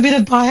 I do have a bit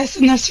of bias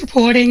in this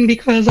reporting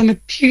because I'm a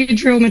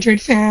huge Real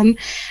Madrid fan,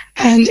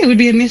 and it would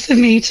be amiss of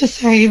me to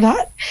say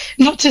that,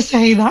 not to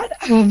say that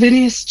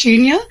Vinicius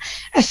Jr.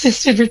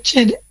 assisted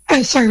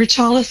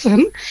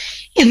Richarlison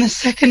in the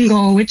second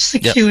goal, which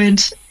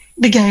secured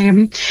the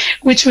game,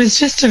 which was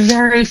just a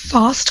very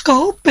fast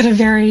goal, but a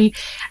very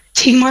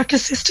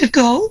teamwork-assisted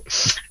goal,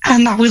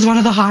 and that was one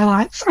of the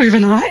highlights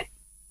overnight.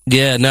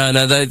 Yeah, no.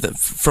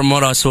 From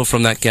what I saw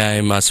from that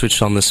game, I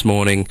switched on this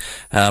morning.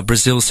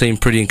 Brazil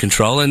seemed pretty in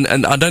control, and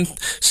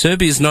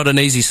Serbia's not an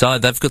easy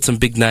side. They've got some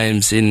big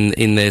names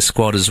in their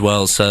squad as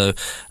well. So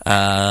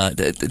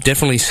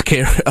definitely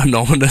an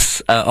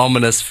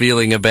ominous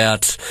feeling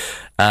about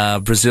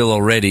Brazil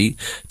already.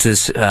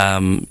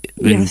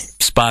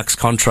 Sparks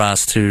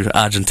contrast to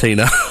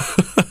Argentina.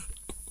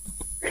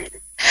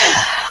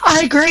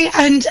 I agree.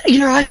 And,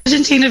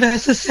 Argentina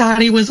versus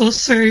Saudi was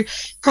also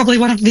probably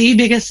one of the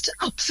biggest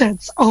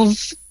upsets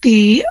of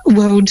the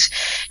World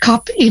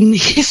Cup in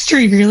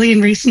history, really,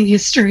 in recent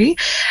history.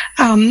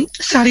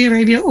 Saudi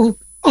Arabia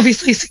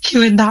obviously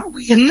secured that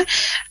win.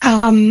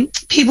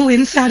 People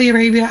in Saudi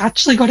Arabia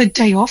actually got a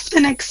day off the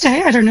next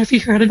day. I don't know if you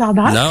heard about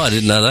that. No, I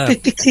didn't know that.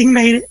 But the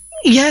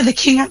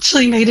king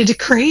actually made a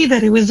decree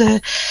that it was a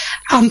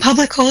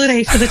public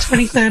holiday for the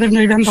 23rd of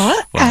November.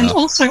 Wow. And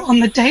also on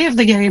the day of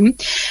the game,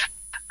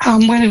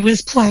 when it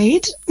was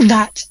played,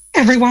 that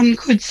everyone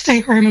could stay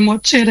home and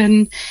watch it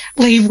and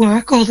leave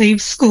work or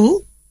leave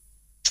school.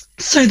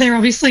 So they're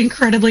obviously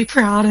incredibly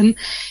proud and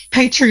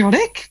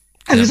patriotic.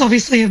 It was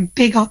obviously a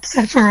big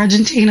upset for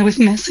Argentina with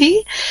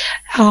Messi.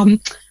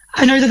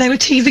 I know that they were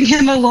teasing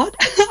him a lot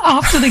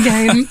after the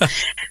game,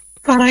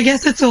 but I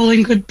guess it's all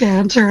in good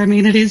banter. I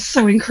mean, it is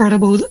so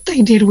incredible that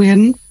they did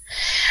win.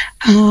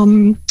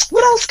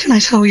 What else can I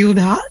tell you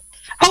about?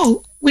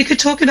 Oh, we could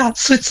talk about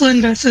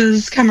Switzerland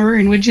versus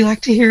Cameroon. Would you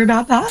like to hear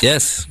about that?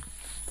 Yes.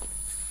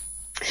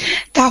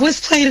 That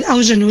was played at Al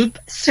Janoub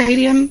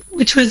Stadium,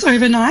 which was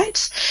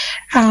overnight.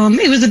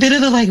 It was a bit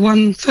of a late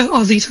one for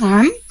Aussie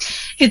time.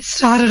 It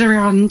started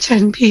around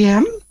 10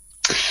 p.m.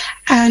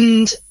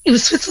 and it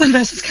was Switzerland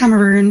versus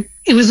Cameroon.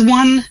 It was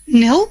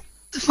 1-0,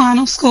 the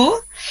final score.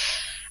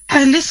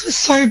 And this was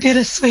so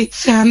bittersweet,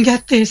 Sam.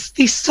 Get this.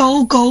 The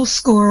sole goal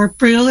scorer,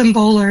 Bril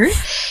Embolo,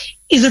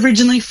 is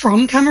originally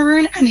from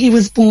Cameroon and he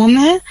was born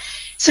there.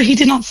 So he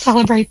did not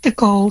celebrate the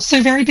goal.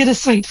 So very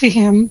bittersweet for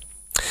him.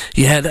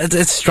 Yeah,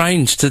 it's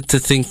strange to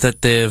think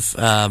that they've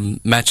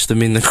matched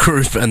them in the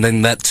group and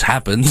then that's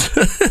happened.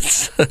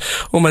 It's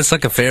almost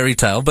like a fairy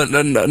tale, but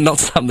not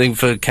something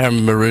for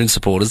Cameroon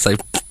supporters.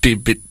 They'd be a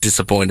bit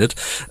disappointed.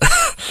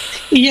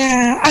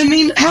 Yeah, I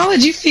mean, how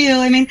would you feel?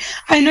 I mean,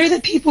 I know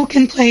that people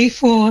can play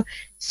for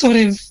sort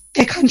of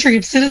their country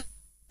of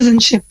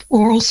citizenship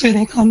or also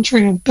their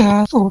country of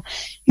birth or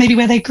maybe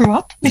where they grew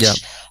up,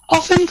 which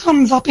often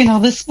comes up in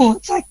other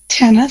sports like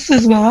tennis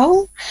as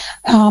well.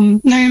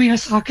 Naomi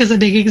Osaka is a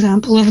big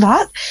example of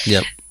that.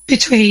 Yep.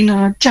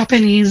 Between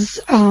Japanese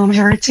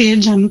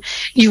heritage and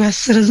US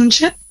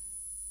citizenship.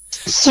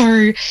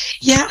 So,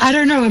 yeah, I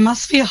don't know. It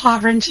must be a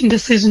heart-wrenching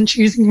decision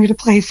choosing who to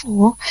play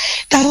for.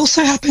 That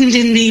also happened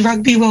in the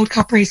Rugby World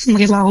Cup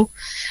recently as well.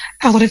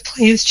 A lot of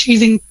players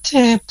choosing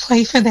to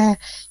play for their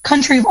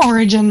country of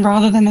origin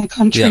rather than their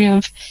country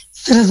of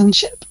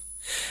citizenship.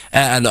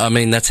 And I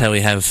mean, that's how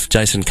we have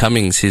Jason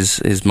Cummings.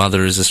 His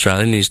mother is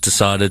Australian. He's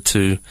decided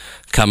to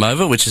come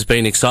over, which has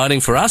been exciting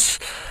for us.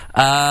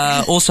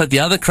 Also, the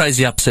other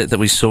crazy upset that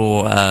we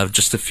saw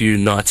just a few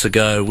nights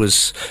ago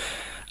was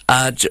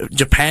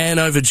Japan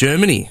over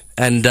Germany.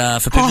 And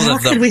for people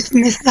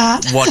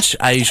that watch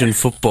Asian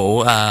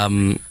football,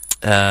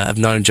 have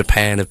known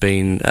Japan have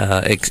been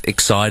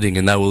exciting,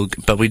 and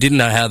but we didn't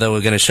know how they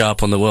were going to show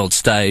up on the world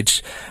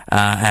stage.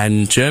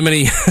 And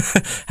Germany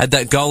had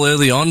that goal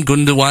early on.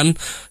 Gundogan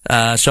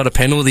shot a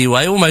penalty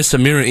away, almost a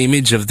mirror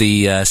image of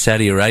the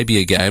Saudi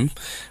Arabia game.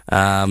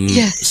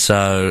 Yes.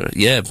 So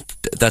yeah,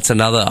 that's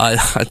another.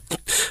 I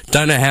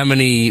don't know how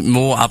many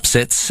more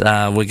upsets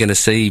we're going to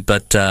see,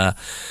 but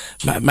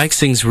makes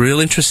things real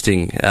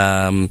interesting.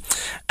 And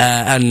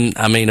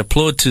I mean,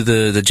 applaud to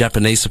the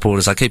Japanese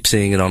supporters. I keep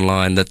seeing it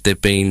online that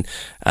they've been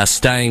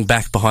staying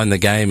back behind the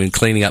game and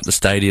cleaning up the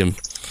stadium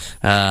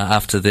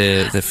after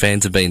their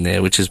fans have been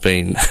there, which has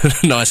been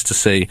nice to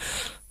see.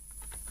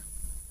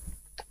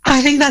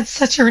 I think that's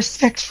such a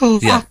respectful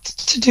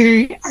act to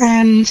do,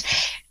 and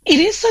it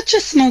is such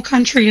a small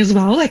country as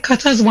well. Like,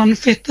 Qatar's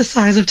 1/5 the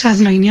size of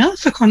Tasmania,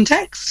 for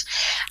context.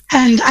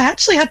 And I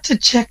actually had to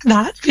check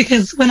that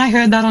because when I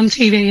heard that on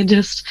TV, it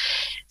just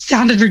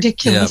sounded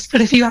ridiculous.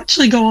 But if you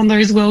actually go on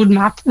those world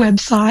map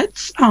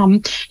websites,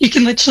 you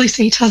can literally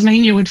see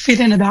Tasmania would fit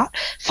in about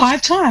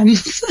 5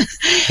 times.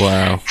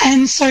 Wow.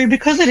 And so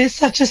because it is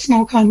such a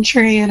small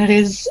country and it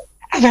is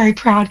a very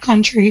proud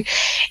country,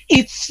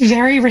 it's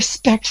very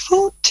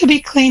respectful to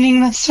be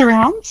cleaning the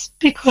surrounds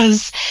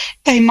because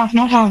they might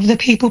not have the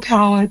people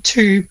power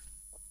to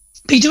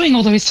be doing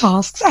all those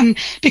tasks. And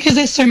because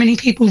there's so many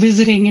people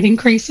visiting, it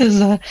increases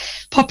the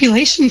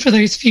population for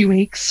those few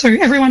weeks. So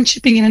everyone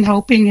chipping in and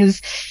helping is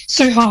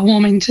so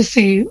heartwarming to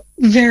see.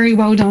 Very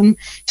well done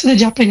to the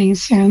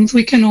Japanese fans.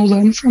 We can all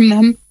learn from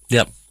them.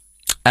 Yep.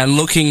 And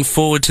looking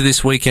forward to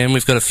this weekend,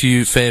 we've got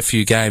a fair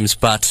few games,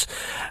 but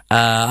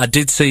I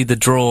did see the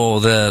draw.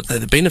 There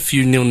have been a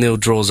few 0-0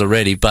 draws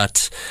already,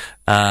 but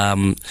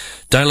don't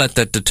let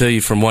that deter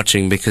you from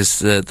watching because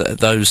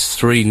those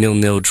 3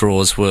 0-0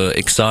 draws were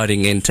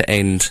exciting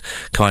end-to-end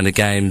kind of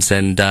games.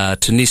 And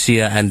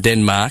Tunisia and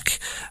Denmark.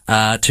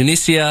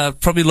 Tunisia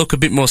probably look a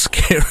bit more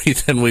scary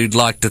than we'd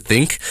like to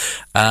think.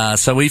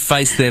 So we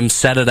face them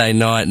Saturday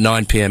night,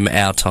 9 p.m.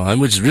 our time,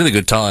 which is a really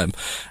good time.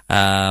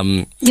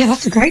 Yeah,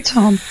 that's a great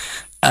time.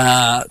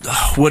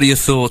 What are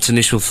your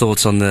initial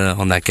thoughts on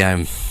that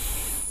game?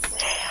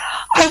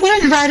 I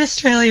wouldn't write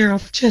Australia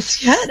off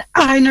just yet.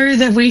 I know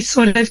that we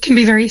sort of can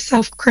be very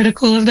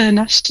self-critical of the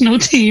national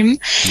team.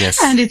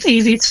 Yes. And it's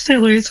easy to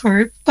lose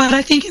hope. But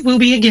I think it will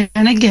be, again,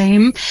 a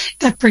game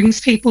that brings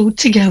people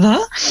together.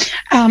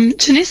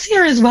 Tunisia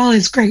as well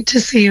is great to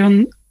see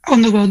on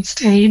the world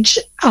stage.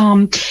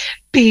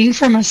 Being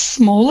from a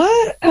smaller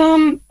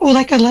or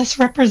like a less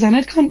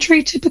represented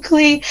country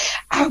typically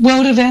at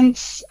world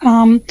events.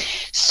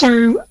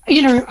 So,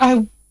 you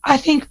know, I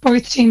think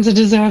both teams are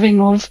deserving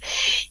of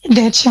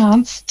their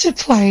chance to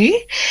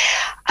play.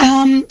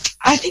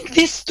 I think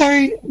this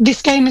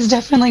game is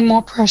definitely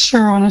more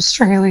pressure on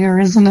Australia,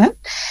 isn't it?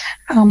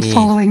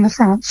 Following the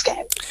France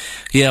game.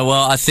 Yeah,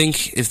 well, I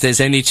think if there's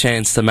any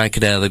chance to make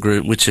it out of the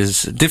group, which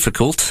is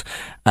difficult,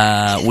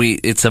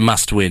 it's a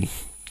must-win.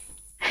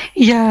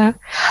 Yeah.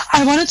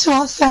 I wanted to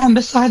ask Sam,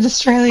 besides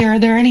Australia, are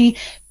there any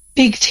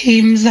big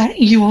teams that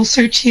you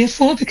also cheer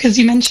for? Because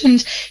you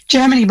mentioned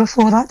Germany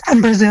before that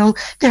and Brazil.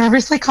 They're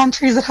obviously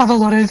countries that have a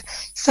lot of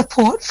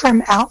support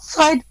from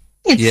outside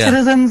its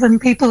citizens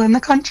and people in the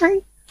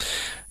country.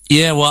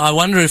 Yeah, well, I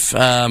wonder if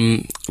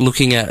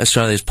looking at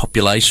Australia's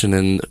population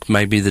and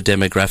maybe the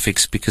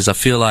demographics, because I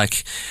feel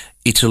like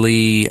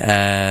Italy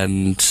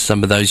and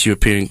some of those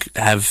European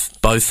have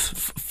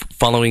both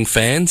following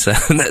fans,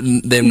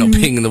 and them not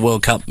being in the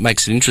World Cup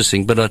makes it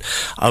interesting. But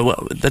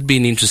that'd be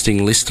an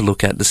interesting list to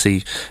look at to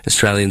see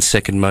Australians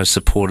second most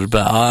supported.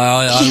 But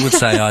I would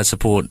say I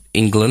support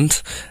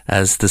England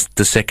as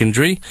the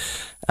secondary.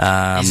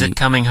 Is it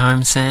coming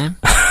home, Sam?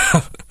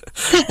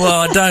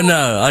 Well,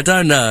 I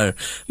don't know.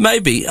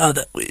 Maybe,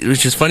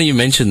 which is funny you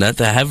mentioned that.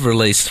 They have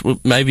released,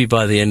 maybe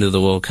by the end of the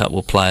World Cup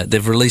we'll play it.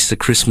 They've released a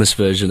Christmas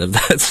version of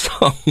that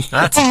song.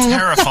 That's a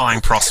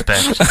terrifying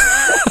prospect.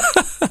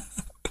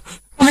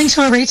 Coming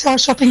to a retail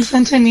shopping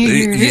centre near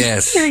you.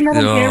 Yes. Hearing that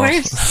on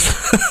airwaves.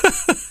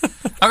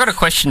 I've got a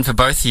question for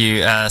both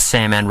you,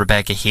 Sam and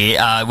Rebecca here.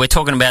 We're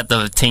talking about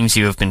the teams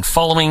you have been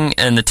following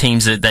and the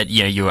teams that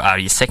you are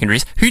your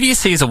secondaries. Who do you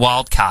see as a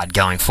wild card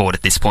going forward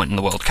at this point in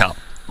the World Cup?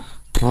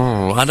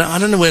 Oh, I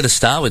don't know where to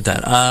start with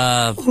that.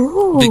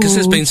 Because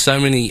there's been so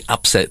many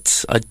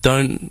upsets. I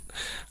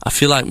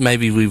feel like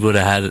maybe we would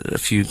have had a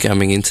few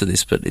coming into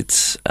this, but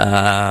it's,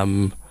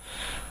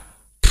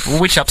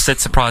 which upset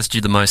surprised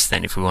you the most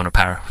then, if we want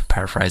to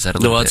paraphrase that a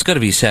little bit? Well, it's got to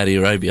be Saudi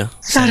Arabia.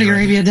 Saudi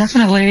Arabia,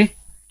 definitely.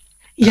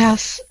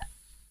 Yes.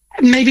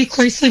 maybe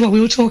closely what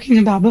we were talking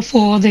about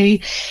before,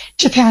 the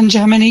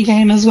Japan-Germany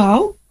game as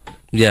well.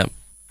 Yeah.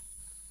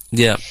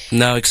 Yeah.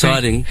 No,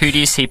 exciting. Who do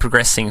you see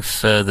progressing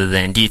further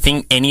then? Do you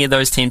think any of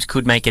those teams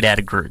could make it out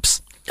of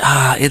groups?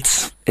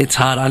 It's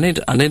hard. I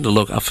need to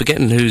look. I'm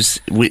forgetting who's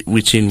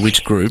which in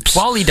which groups.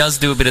 While he does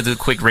do a bit of the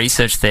quick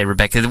research there,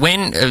 Rebecca,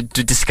 when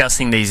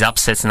discussing these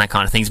upsets and that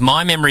kind of things,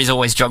 my memories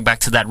always jog back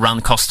to that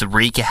run Costa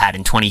Rica had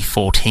in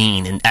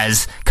 2014, and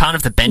as kind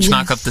of the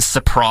benchmark of the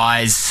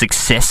surprise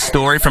success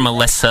story from a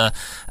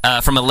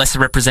lesser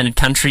represented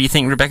country. You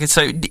think, Rebecca?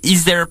 So,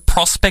 is there a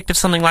prospect of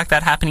something like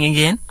that happening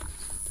again?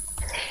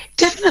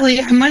 Definitely.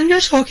 And when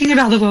you're talking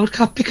about the World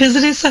Cup, because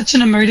it is such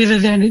an emotive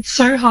event, it's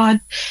so hard.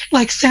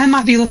 Like, Sam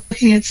might be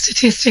looking at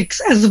statistics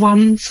as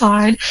one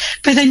side,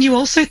 but then you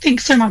also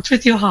think so much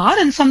with your heart,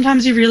 and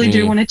sometimes you really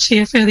do want to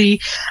cheer for the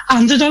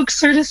underdog,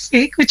 so to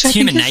speak, which I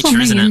think is nature,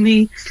 something isn't in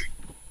it?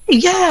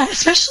 Yeah,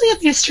 especially in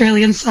the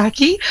Australian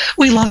psyche.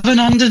 We love an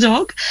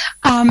underdog.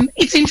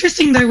 It's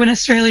interesting, though, when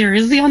Australia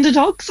is the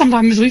underdog,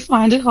 sometimes we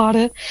find it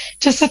harder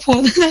to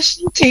support the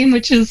national team,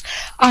 which is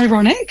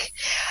ironic.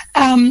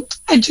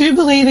 I do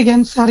believe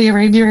against Saudi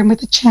Arabia and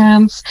with a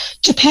chance.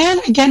 Japan,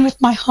 again, with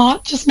my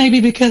heart, just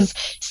maybe because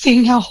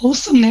seeing how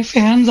wholesome their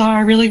fans are,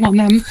 I really want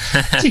them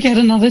to get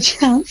another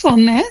chance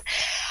on there.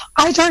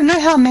 I don't know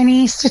how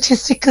many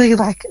statistically,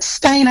 like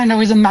Spain I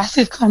know is a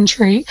massive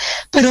country,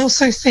 but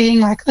also seeing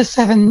like the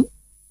 7-0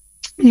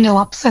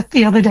 upset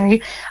the other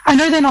day. I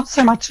know they're not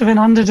so much of an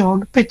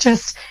underdog, but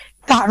just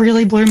that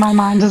really blew my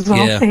mind as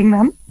well, seeing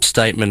them.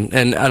 Statement.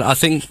 And I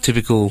think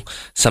typical,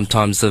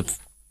 sometimes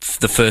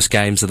the first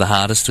games are the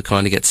hardest to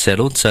kind of get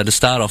settled. So to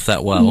start off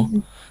that well,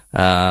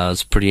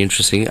 it's pretty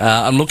interesting.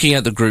 I'm looking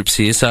at the groups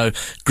here. So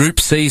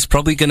Group C is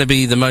probably going to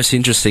be the most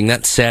interesting.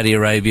 That's Saudi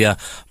Arabia,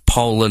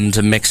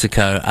 Poland,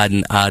 Mexico,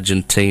 and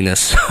Argentina.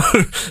 So,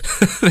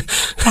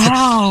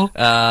 wow.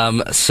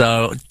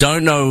 So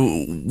don't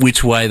know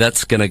which way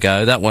that's going to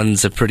go. That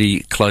one's a pretty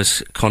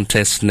close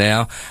contest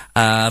now.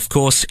 Of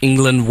course,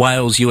 England,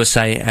 Wales,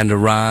 USA, and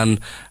Iran.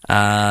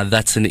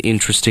 That's an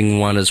interesting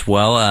one as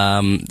well.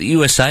 The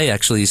USA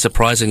actually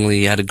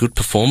surprisingly had a good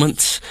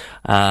performance.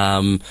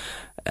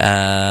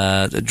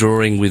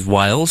 Drawing with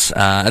Wales,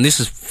 and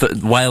this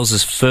is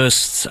Wales's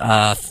first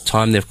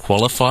time they've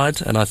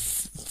qualified, and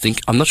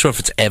I'm not sure if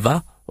it's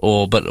ever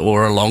or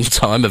a long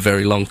time, a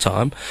very long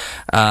time.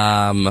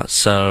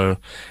 So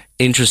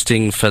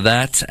interesting for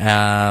that.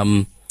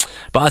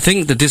 But I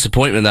think the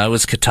disappointment though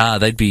was Qatar.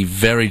 They'd be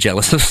very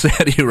jealous of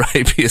Saudi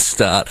Arabia's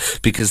start,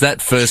 because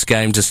that first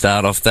game to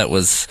start off, it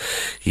was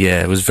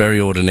very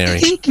ordinary. I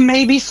think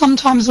maybe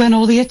sometimes when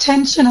all the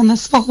attention and the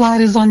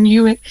spotlight is on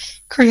you, it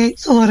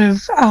creates a lot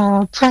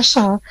of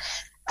pressure.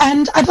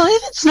 And I believe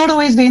it's not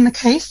always been the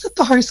case that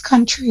the host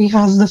country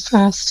has the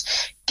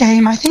first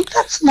game. I think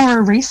that's more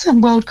a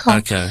recent World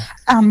Cup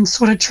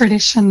sort of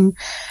tradition.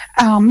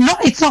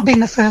 It's not been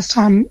the first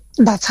time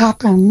that's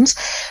happened,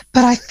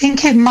 but I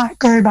think it might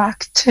go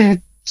back to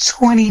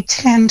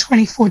 2010,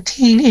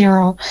 2014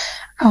 era.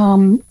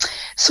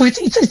 So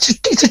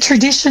it's a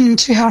tradition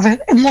to have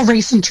it, a more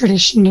recent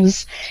tradition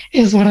is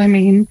what I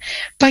mean.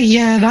 But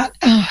yeah,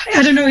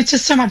 I don't know, it's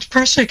just so much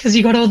pressure because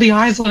you got all the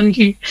eyes on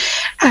you,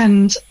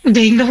 and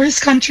being the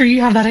host country,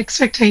 you have that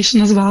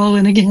expectation as well.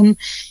 And again,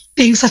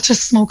 being such a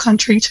small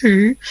country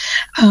too,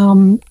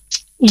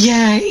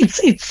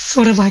 it's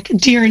sort of like a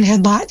deer in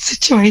headlights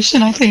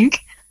situation, I think.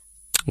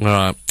 All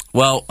right.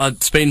 Well,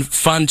 it's been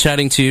fun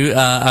chatting to you.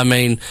 I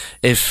mean,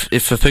 if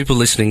for people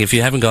listening, if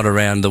you haven't got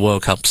around the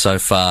World Cup so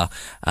far,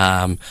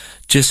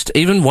 just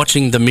even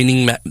watching the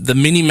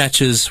mini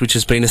matches, which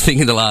has been a thing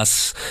in the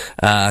last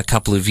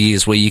couple of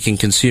years, where you can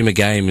consume a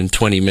game in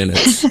 20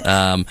 minutes. They've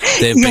been on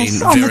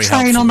very the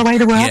train helpful. On the way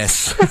to work.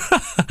 Yes.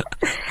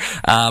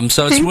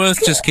 So it's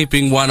worth just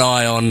keeping one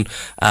eye on,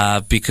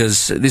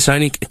 because this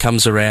only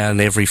comes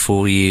around every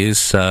 4 years.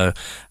 So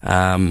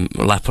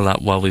lap it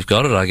up while we've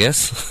got it, I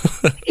guess.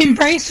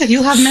 Embrace it.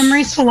 You'll have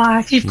memories for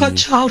life. You've got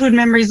childhood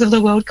memories of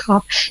the World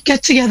Cup.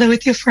 Get together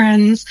with your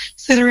friends,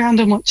 sit around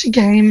and watch a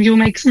game. You'll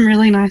make some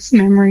really nice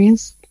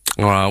memories.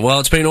 All right. Well,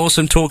 it's been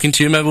awesome talking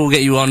to you. Maybe we'll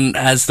get you on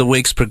as the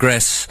weeks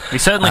progress. We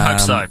certainly hope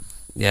so.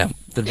 Yeah,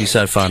 that'd be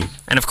so fun.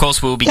 And of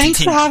course, we'll be.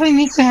 Thanks for having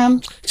me, Sam.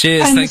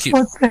 Cheers. And thank you.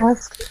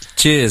 Sportsdesk.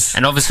 Cheers.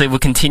 And obviously, we'll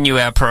continue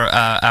our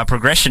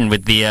progression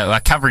with the our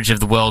coverage of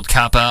the World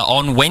Cup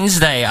on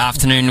Wednesday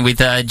afternoon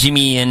with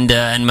Jimmy and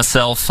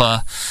myself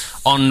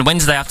on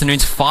Wednesday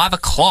afternoons,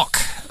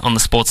 5:00 on the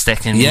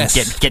Sportsdesk, and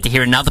get to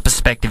hear another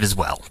perspective as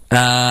well.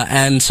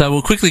 And so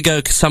we'll quickly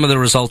go some of the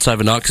results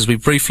overnight, because we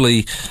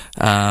briefly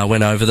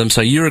went over them.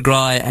 So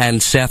Uruguay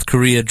and South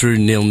Korea drew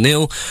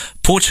 0-0.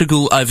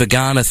 Portugal over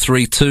Ghana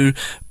 3-2.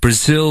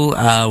 Brazil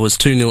was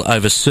 2-0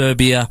 over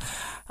Serbia.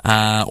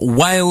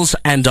 Wales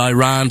and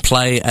Iran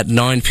play at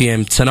 9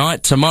 p.m.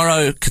 tonight.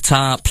 Tomorrow,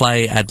 Qatar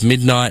play at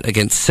midnight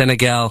against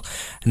Senegal.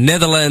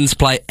 Netherlands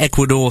play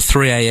Ecuador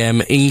 3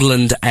 a.m.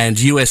 England and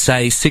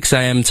USA 6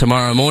 a.m.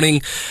 tomorrow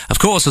morning. Of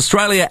course,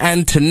 Australia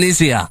and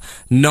Tunisia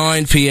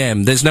 9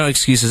 p.m. There's no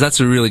excuses. That's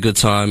a really good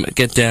time.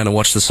 Get down and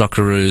watch the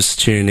Socceroos.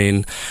 Tune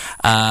in.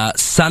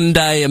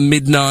 Sunday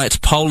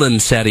midnight,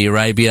 Poland, Saudi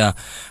Arabia.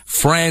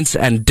 France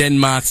and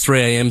Denmark 3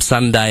 a.m.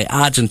 Sunday.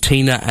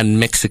 Argentina and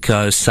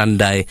Mexico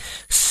Sunday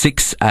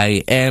 6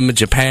 a.m.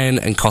 Japan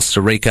and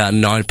Costa Rica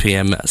 9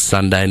 p.m.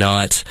 Sunday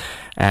night.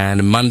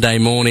 And Monday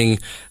morning,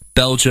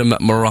 Belgium,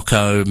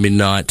 Morocco,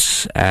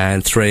 midnight,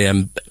 and 3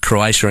 a.m.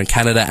 Croatia and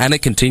Canada. And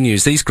it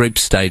continues. These group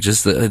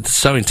stages, they're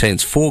so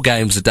intense. 4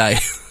 games a day.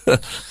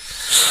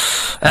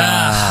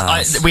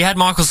 We had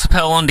Michael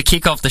Sapel on to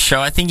kick off the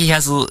show. I think he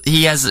has.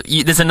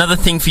 There's another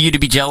thing for you to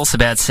be jealous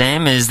about,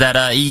 Sam, is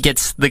that he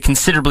gets the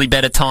considerably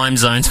better time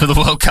zones for the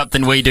World Cup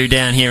than we do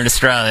down here in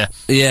Australia.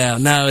 Yeah,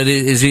 no, it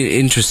is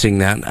interesting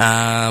that.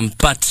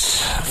 But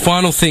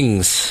final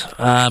things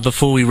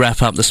before we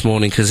wrap up this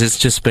morning, because it's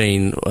just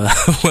been a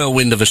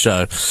whirlwind of a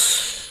show.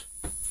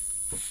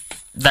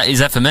 Is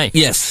that for me?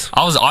 Yes.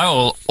 All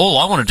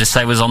I wanted to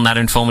say was on that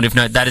informative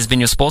note, that has been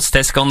your Sports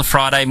Desk on the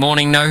Friday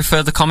morning. No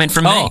further comment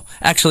from me. Oh,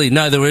 actually,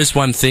 no, there is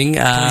one thing.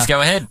 Please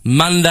go ahead.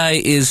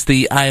 Monday is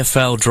the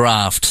AFL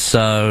draft,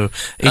 so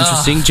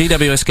interesting.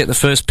 GWS get the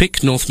first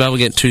pick, North Melbourne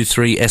get 2,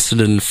 3,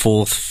 Essendon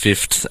 4th,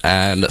 5th,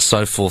 and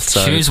so forth.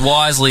 So choose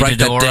wisely, break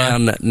Dodora. that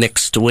down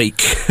next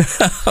week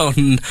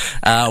on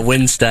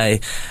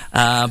Wednesday.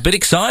 But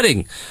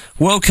exciting.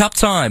 World Cup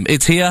time.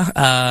 It's here.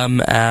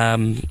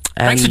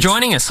 Thanks for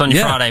joining us on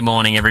your Friday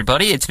morning,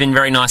 everybody. It's been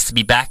very nice to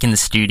be back in the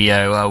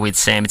studio with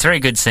Sam. It's very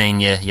good seeing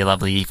your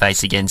lovely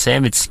face again,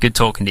 Sam. It's good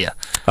talking to you.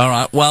 All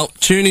right. Well,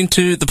 tune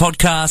into the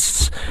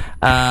podcasts.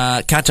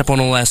 Catch up on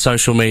all our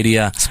social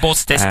media.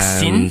 Sports Desk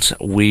and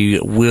we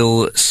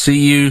will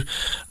see you,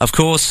 of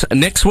course,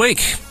 next week.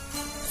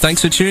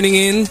 Thanks for tuning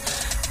in.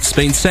 It's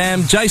been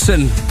Sam,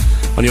 Jason,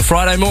 on your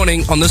Friday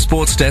morning on the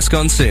Sports Desk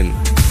on SYN.